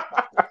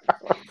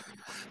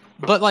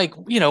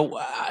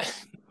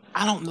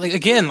I don't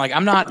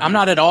I'm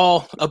not at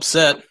all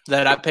upset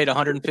that I paid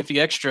 $150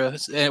 extra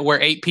where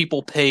 8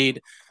 people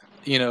paid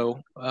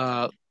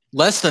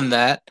less than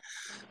that.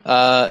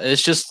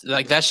 It's just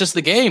like that's just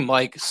the game.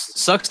 Like,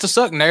 sucks to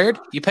suck, nerd.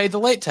 You paid the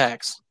late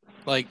tax.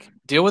 Like,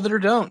 deal with it or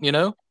don't.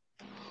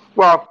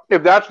 Well,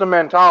 if that's the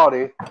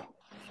mentality,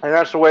 and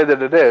that's the way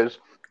that it is,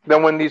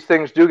 then when these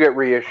things do get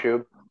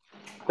reissued,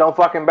 don't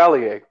fucking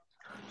bellyache.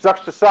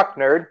 Sucks to suck,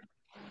 nerd.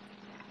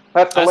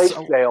 That's the late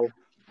sale.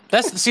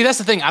 That's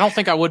the thing. I don't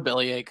think I would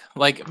bellyache.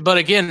 Like, but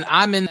again,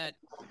 I'm in that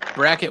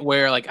bracket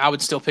where like I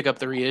would still pick up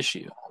the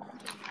reissue.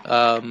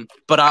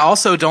 But I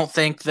also don't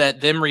think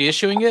that them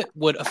reissuing it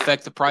would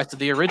affect the price of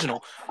the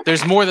original.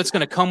 There's more that's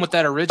going to come with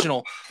that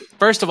original.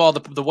 First of all,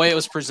 the way it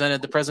was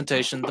presented, the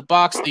presentation, the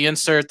box, the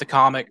insert, the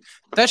comic,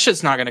 that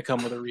shit's not going to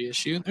come with a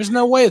reissue. There's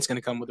no way it's going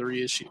to come with a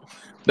reissue.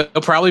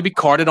 They'll probably be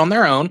carded on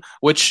their own,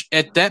 which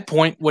at that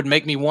point would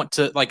make me want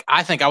to, like,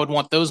 I think I would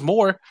want those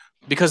more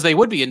because they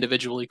would be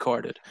individually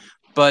carded.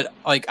 But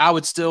like, I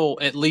would still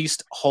at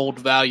least hold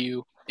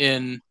value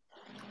in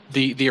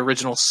the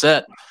original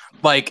set.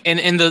 Like,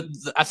 and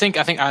I think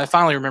I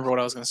finally remember what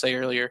I was going to say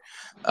earlier.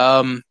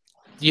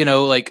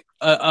 Like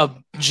a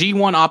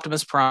G1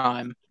 Optimus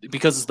Prime,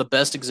 because it's the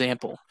best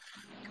example,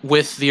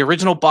 with the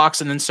original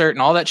box and insert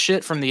and all that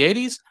shit from the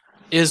 80s,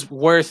 is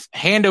worth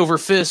hand over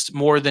fist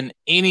more than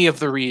any of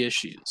the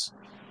reissues.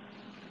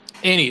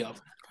 Any of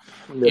them.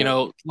 Yeah.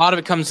 A lot of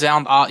it comes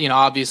down,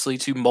 obviously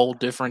to mold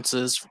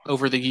differences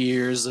over the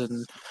years,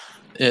 and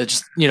it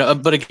just,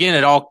 but again,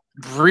 it all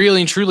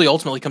really and truly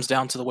ultimately comes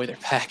down to the way they're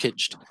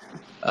packaged.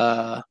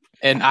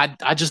 And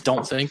I just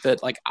don't think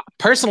that, like,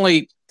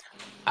 personally,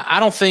 I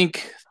don't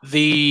think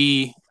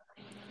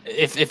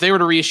if they were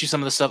to reissue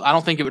some of the stuff, I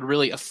don't think it would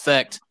really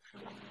affect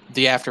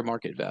the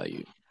aftermarket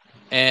value.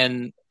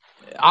 And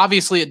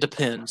obviously it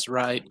depends,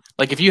 right?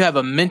 Like, if you have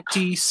a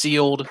minty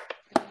sealed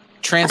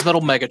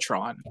Transmetal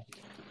Megatron,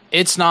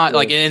 it's not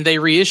like, and they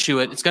reissue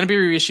it, it's going to be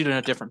reissued in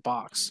a different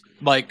box.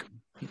 Like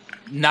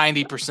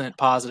 90%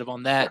 positive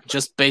on that,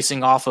 just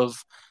basing off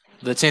of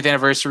the 10th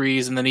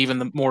anniversaries and then even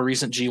the more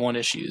recent G1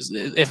 issues.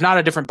 If not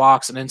a different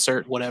box, an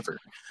insert, whatever.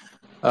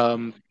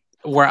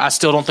 Where I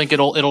still don't think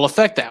it'll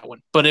affect that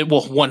one, but it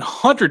will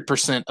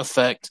 100%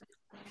 affect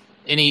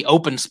any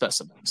open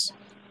specimens.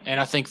 And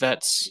I think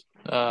that's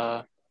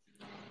where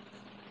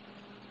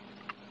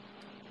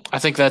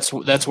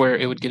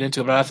it would get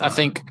into it. But I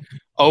think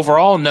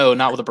overall, no,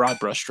 not with a broad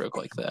brushstroke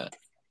like that.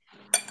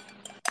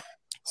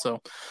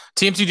 So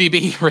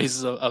TM2DB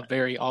raises a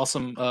very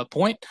awesome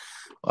point.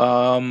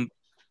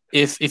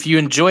 If you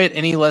enjoy it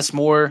any less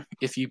more,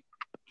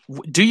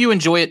 do you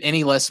enjoy it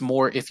any less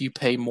more if you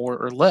pay more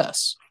or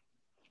less?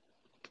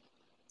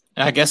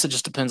 And I guess it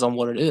just depends on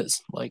what it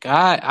is. Like,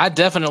 I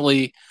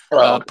definitely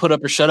put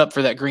up or shut up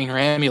for that Green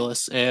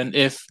Ramulus. And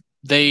if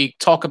they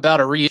talk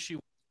about a reissue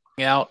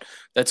out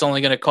that's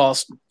only going to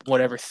cost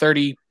whatever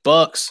 $30,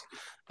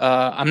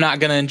 I'm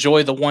not going to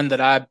enjoy the one that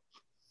I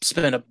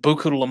spent a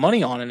buku of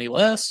money on any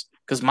less,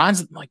 because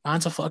mine's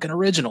a fucking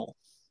original.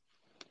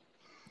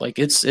 Like,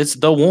 it's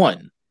the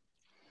one.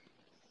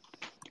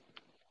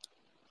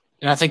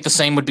 And I think the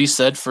same would be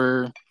said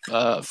for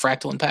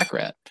Fractal and Pack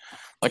Rat.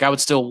 Like, I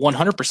would still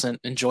 100%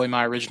 enjoy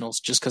my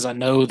originals just because I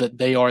know that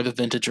they are the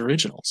vintage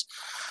originals.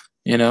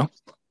 Yeah.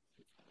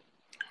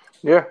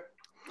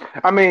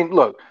 I mean,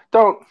 look,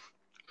 don't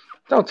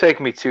take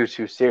me too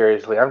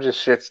seriously. I'm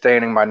just shit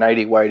staining my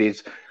nighty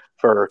whities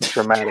for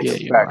dramatic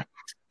effect.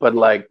 But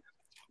like,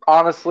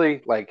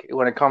 honestly, like,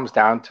 when it comes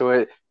down to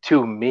it,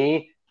 to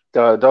me,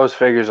 those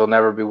figures will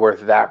never be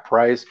worth that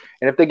price.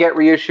 And if they get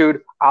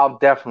reissued, I'll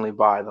definitely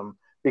buy them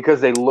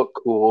because they look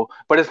cool.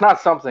 But it's not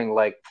something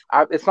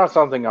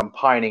I'm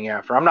pining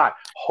after. I'm not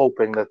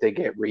hoping that they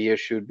get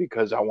reissued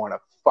because I want to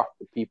fuck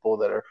the people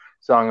that are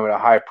selling them at a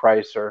high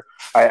price, or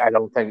I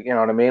don't think, you know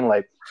what I mean?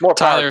 Like, more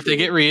Tyler, if they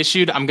get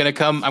reissued, I'm gonna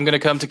come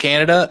to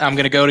Canada. I'm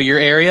gonna go to your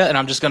area, and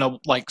I'm just gonna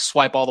like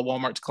swipe all the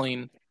Walmarts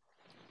clean.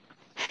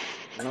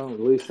 Well,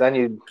 at least then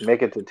you'd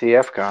make it to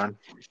TFCon.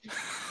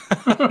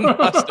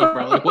 I still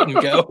probably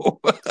wouldn't go.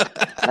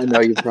 I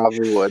know you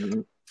probably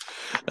wouldn't.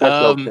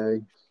 That's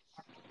okay.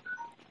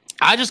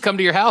 I just come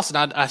to your house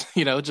and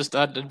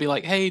I'd be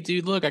like, hey,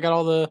 dude, look, I got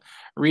all the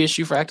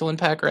reissue Fractal and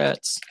Pack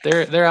Rats.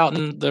 They're out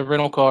in the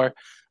rental car.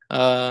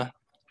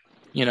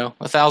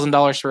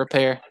 $1,000 for a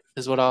pair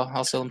is what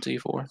I'll sell them to you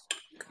for.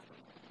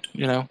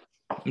 I'm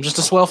just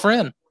a swell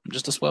friend.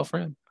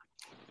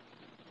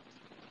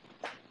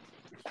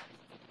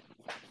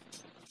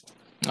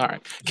 All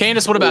right.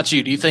 Candace, what about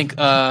you? Do you think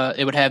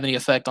it would have any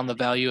effect on the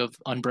value of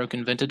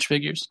unbroken vintage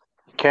figures?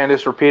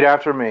 Candace, repeat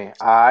after me.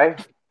 I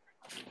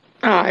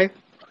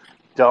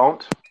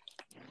don't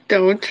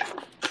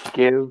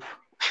give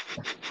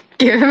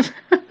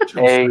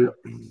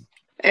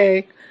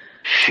a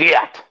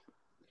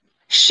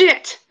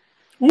shit.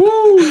 Woo!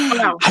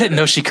 Wow. I didn't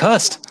know she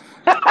cussed.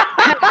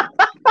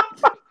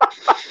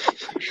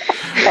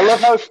 I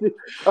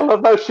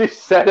love how she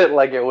said it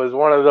like it was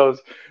one of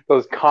those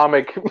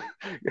comic,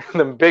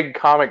 the big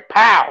comic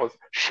pows.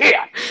 Shit,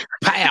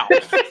 Pow.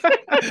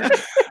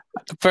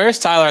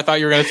 First, Tyler, I thought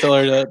you were going to tell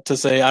her to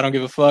say I don't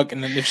give a fuck,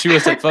 and then if she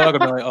was like fuck, I'd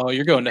be like, oh,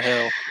 you're going to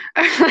hell.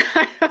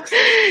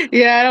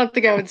 Yeah, I don't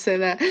think I would say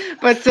that,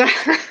 but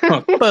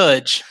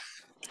Fudge.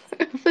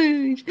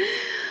 Fudge.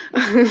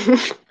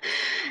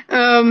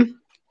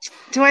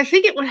 Do I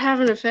think it would have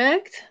an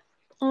effect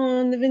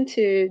on the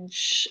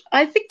vintage?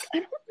 I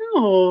don't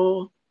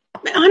know.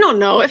 I don't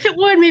know. If it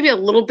would, maybe a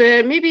little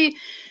bit, maybe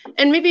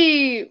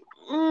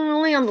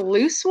only on the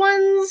loose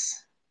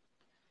ones.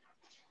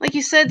 Like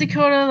you said,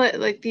 Dakota,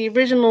 like the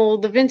original,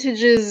 the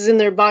vintages in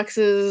their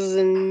boxes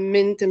and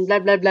mint and blah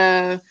blah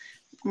blah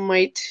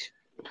might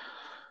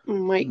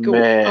go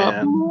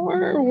up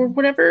more or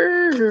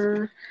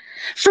whatever.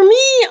 For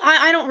me,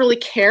 I don't really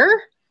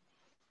care.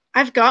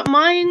 I've got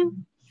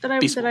mine that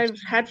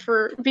I've had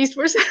for Beast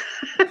Wars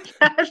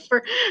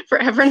for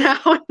forever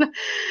now,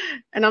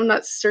 and I'm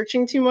not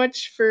searching too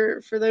much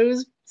for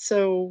those.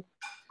 So,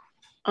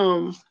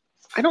 I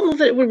don't know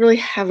that it would really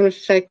have an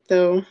effect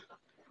though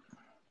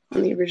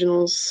on the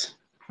originals.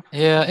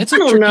 Yeah, I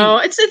don't know.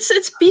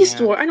 It's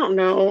Beast War. I don't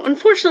know.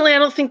 Unfortunately, I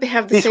don't think they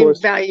have the same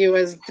value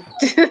as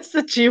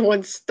the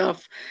G1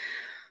 stuff.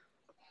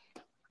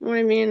 You know what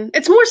I mean?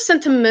 It's more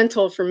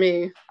sentimental for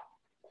me.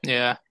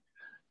 Yeah,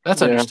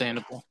 that's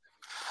understandable.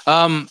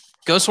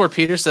 Ghost War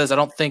Peter says, I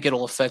don't think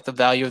it'll affect the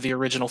value of the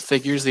original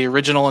figures. The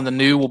original and the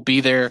new will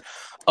be their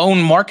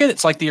own market.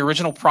 It's like the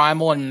original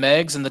Primal and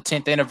Megs and the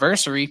 10th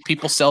anniversary.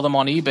 People sell them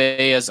on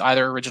eBay as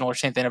either original or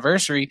 10th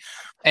anniversary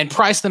and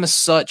price them as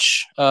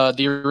such,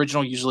 the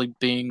original usually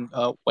being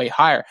way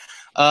higher.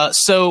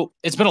 So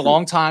it's been a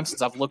long time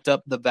since I've looked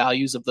up the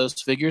values of those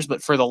figures,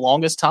 but for the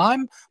longest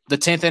time, the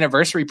 10th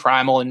anniversary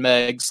Primal and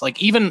Megs,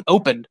 like even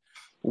opened,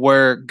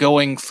 were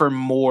going for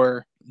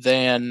more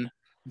than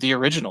the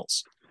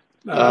originals.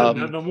 No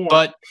more.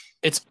 But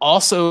it's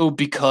also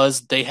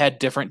because they had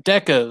different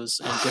decos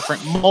and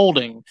different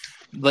molding.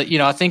 But,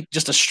 I think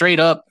just a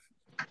straight up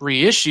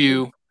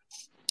reissue,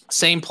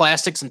 same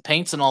plastics and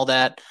paints and all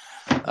that,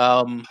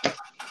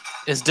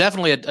 is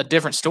definitely a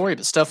different story.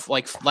 But stuff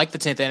like the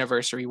 10th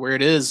anniversary, where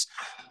it is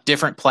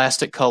different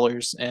plastic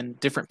colors and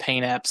different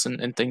paint apps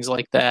and things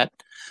like that.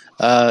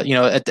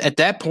 At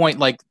that point,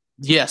 like,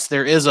 yes,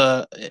 there is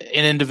an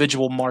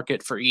individual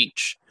market for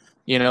each.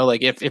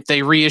 Like if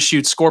they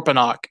reissued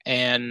Scorponok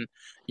and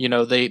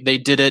they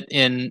did it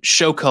in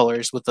show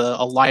colors with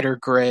a lighter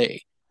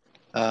gray,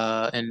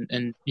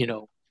 and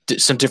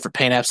some different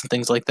paint apps and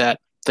things like that,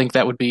 I think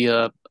that would be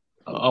a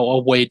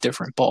way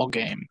different ball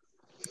game.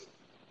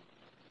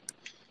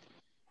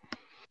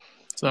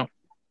 So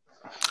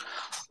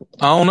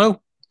I don't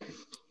know.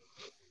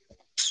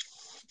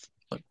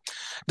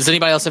 Does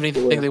anybody else have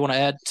anything they want to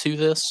add to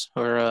this,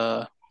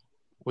 or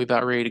we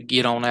about ready to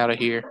get on out of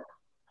here?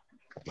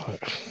 I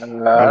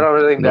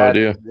don't think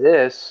that's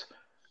this,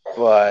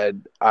 but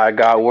I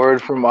got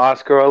word from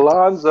Oscar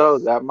Alonso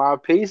that my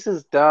piece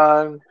is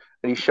done.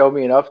 And he showed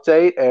me an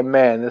update, and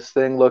man, this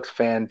thing looks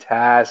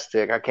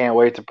fantastic. I can't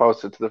wait to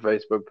post it to the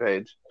Facebook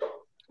page.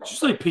 Did you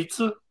say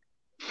pizza?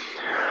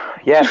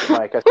 Yes,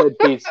 Mike, I said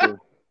pizza.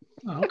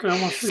 Oh, okay, I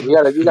want to see. You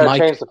gotta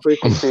change the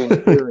frequency in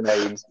your hearing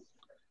aids.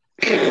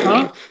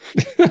 Huh?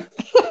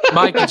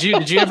 Mike,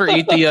 did you ever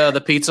eat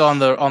the pizza on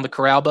the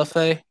Corral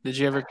buffet? Did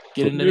you ever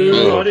get into it?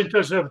 No, I didn't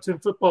touch that with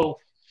 10-foot pole.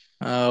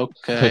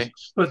 Okay.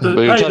 But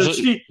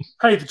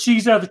the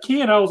cheese out of the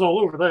can, I was all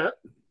over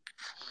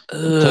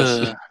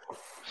that.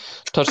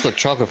 Touch the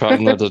chocolate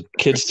fountain that the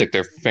kids stick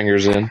their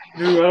fingers in.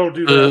 No, I don't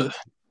do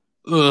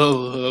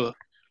that.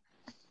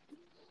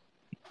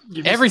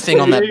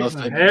 Everything on that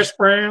buffet. Hash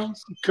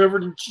browns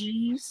covered in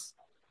cheese,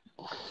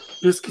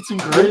 biscuits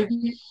and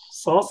gravy.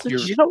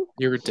 Sausage.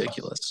 You're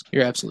ridiculous.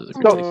 You're absolutely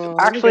ridiculous. So,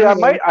 actually, I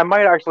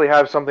might actually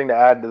have something to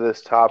add to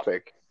this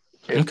topic.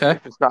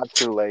 If it's not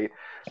too late.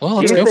 Well,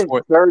 let's go for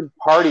it.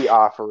 Third-party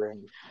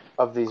offering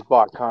of these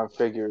BotCon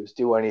figures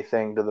do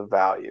anything to the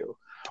value,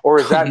 or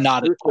is that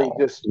not strictly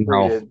just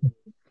treated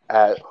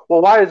as?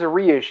 Well, why is a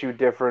reissue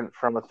different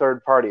from a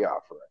third-party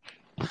offering?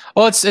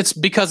 Well, it's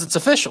because it's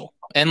official,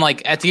 and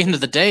like at the end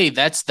of the day,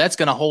 that's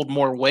going to hold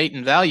more weight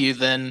and value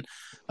than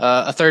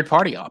a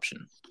third-party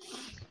option.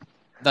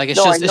 Like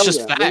it's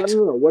just fact.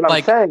 No. What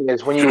I'm saying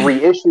is, when you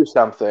reissue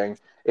something,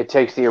 it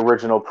takes the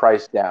original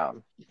price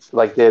down,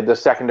 like the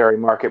secondary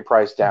market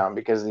price down,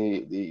 because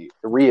the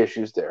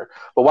reissue's there.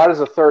 But why does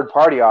a third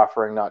party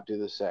offering not do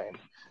the same?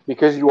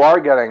 Because you are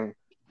getting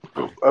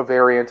a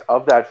variant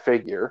of that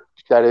figure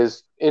that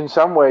is, in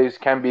some ways,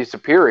 can be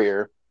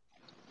superior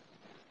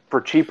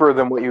for cheaper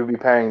than what you would be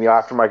paying the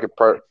aftermarket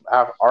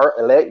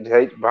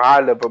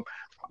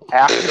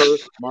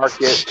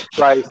aftermarket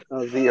price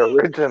of the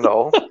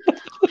original.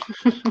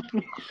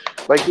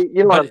 Like, you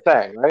know what I'm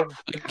saying, right?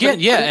 Again,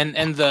 yeah,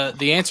 and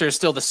the answer is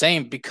still the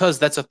same, because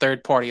that's a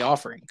third party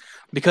offering,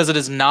 because it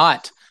is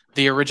not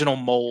the original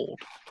mold,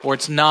 or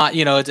it's not,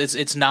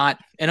 it's not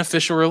an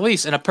official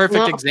release. And a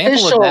perfect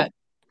example of that,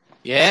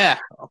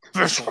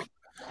 official.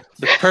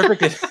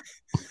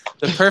 The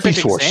The perfect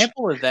Beast Wars.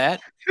 example of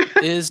that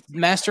is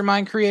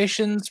Mastermind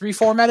Creations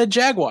reformatted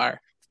Jaguar.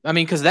 I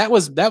mean, because that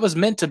was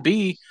meant to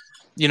be,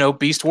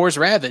 Beast Wars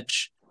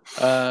Ravage,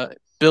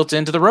 built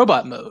into the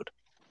robot mode,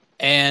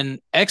 and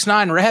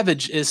X9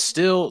 Ravage is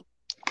still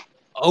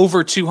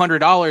over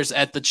 $200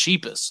 at the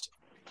cheapest.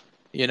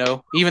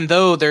 Even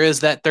though there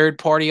is that third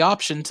party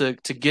option to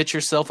get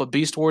yourself a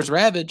Beast Wars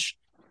Ravage,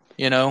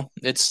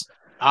 it's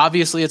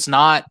obviously it's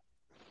not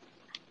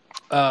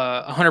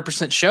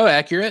 100% show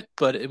accurate,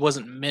 but it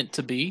wasn't meant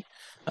to be.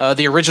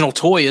 The original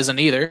toy isn't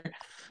either.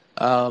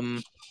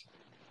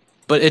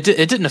 But it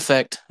didn't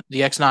affect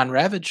the X9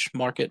 Ravage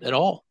market at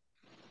all.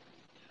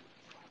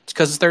 It's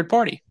because it's third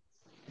party.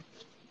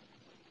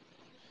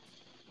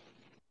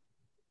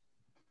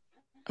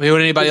 I mean,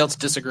 would anybody else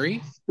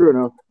disagree? True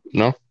enough.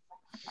 No.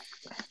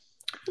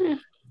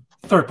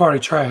 Third party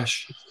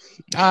trash.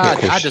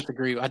 I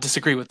disagree. I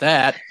disagree with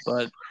that,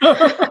 but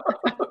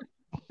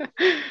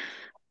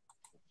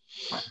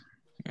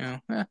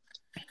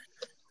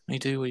you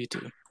do what you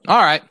do. All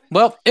right.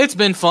 Well, it's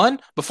been fun.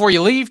 Before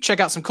you leave,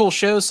 check out some cool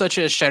shows such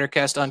as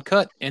Shattercast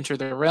Uncut, Enter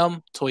the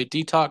Realm, Toy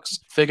Detox,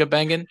 Figga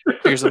Bangin',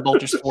 Here's the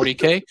Bolters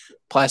 40K,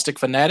 Plastic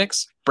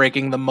Fanatics,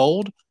 Breaking the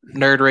Mold,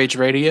 Nerd Rage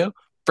Radio,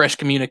 Fresh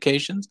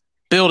Communications,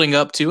 Building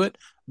Up to It,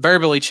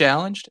 Verbally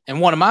Challenged,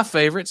 and one of my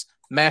favorites,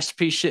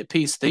 Masterpiece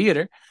Shitpiece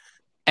Theater,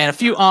 and a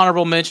few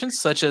honorable mentions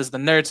such as The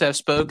Nerds Have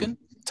Spoken,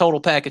 Total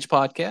Package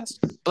Podcast,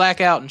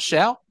 Blackout and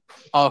Shout,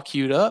 All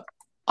Queued Up,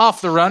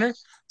 Off the Runner,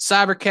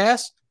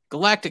 Cybercast,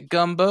 Galactic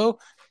Gumbo,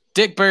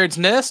 Dick Bird's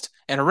Nest,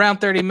 and Around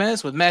 30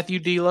 Minutes with Matthew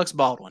Deluxe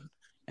Baldwin.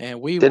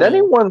 And Did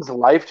anyone's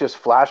life just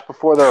flash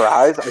before their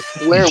eyes? I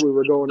swear we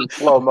were going in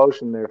slow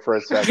motion there for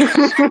a second.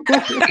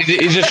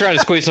 He's just trying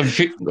to squeeze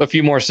a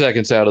few more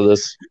seconds out of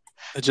this.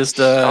 It just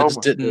Oh just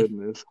my didn't.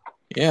 goodness.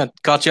 Yeah,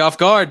 caught you off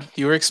guard.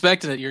 You were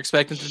expecting it. You're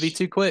expecting it to be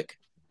too quick.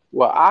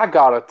 Well, I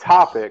got a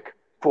topic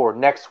for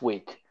next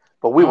week,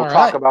 but we will All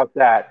talk right. about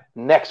that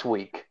next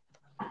week.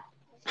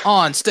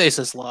 On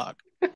Stasis Log.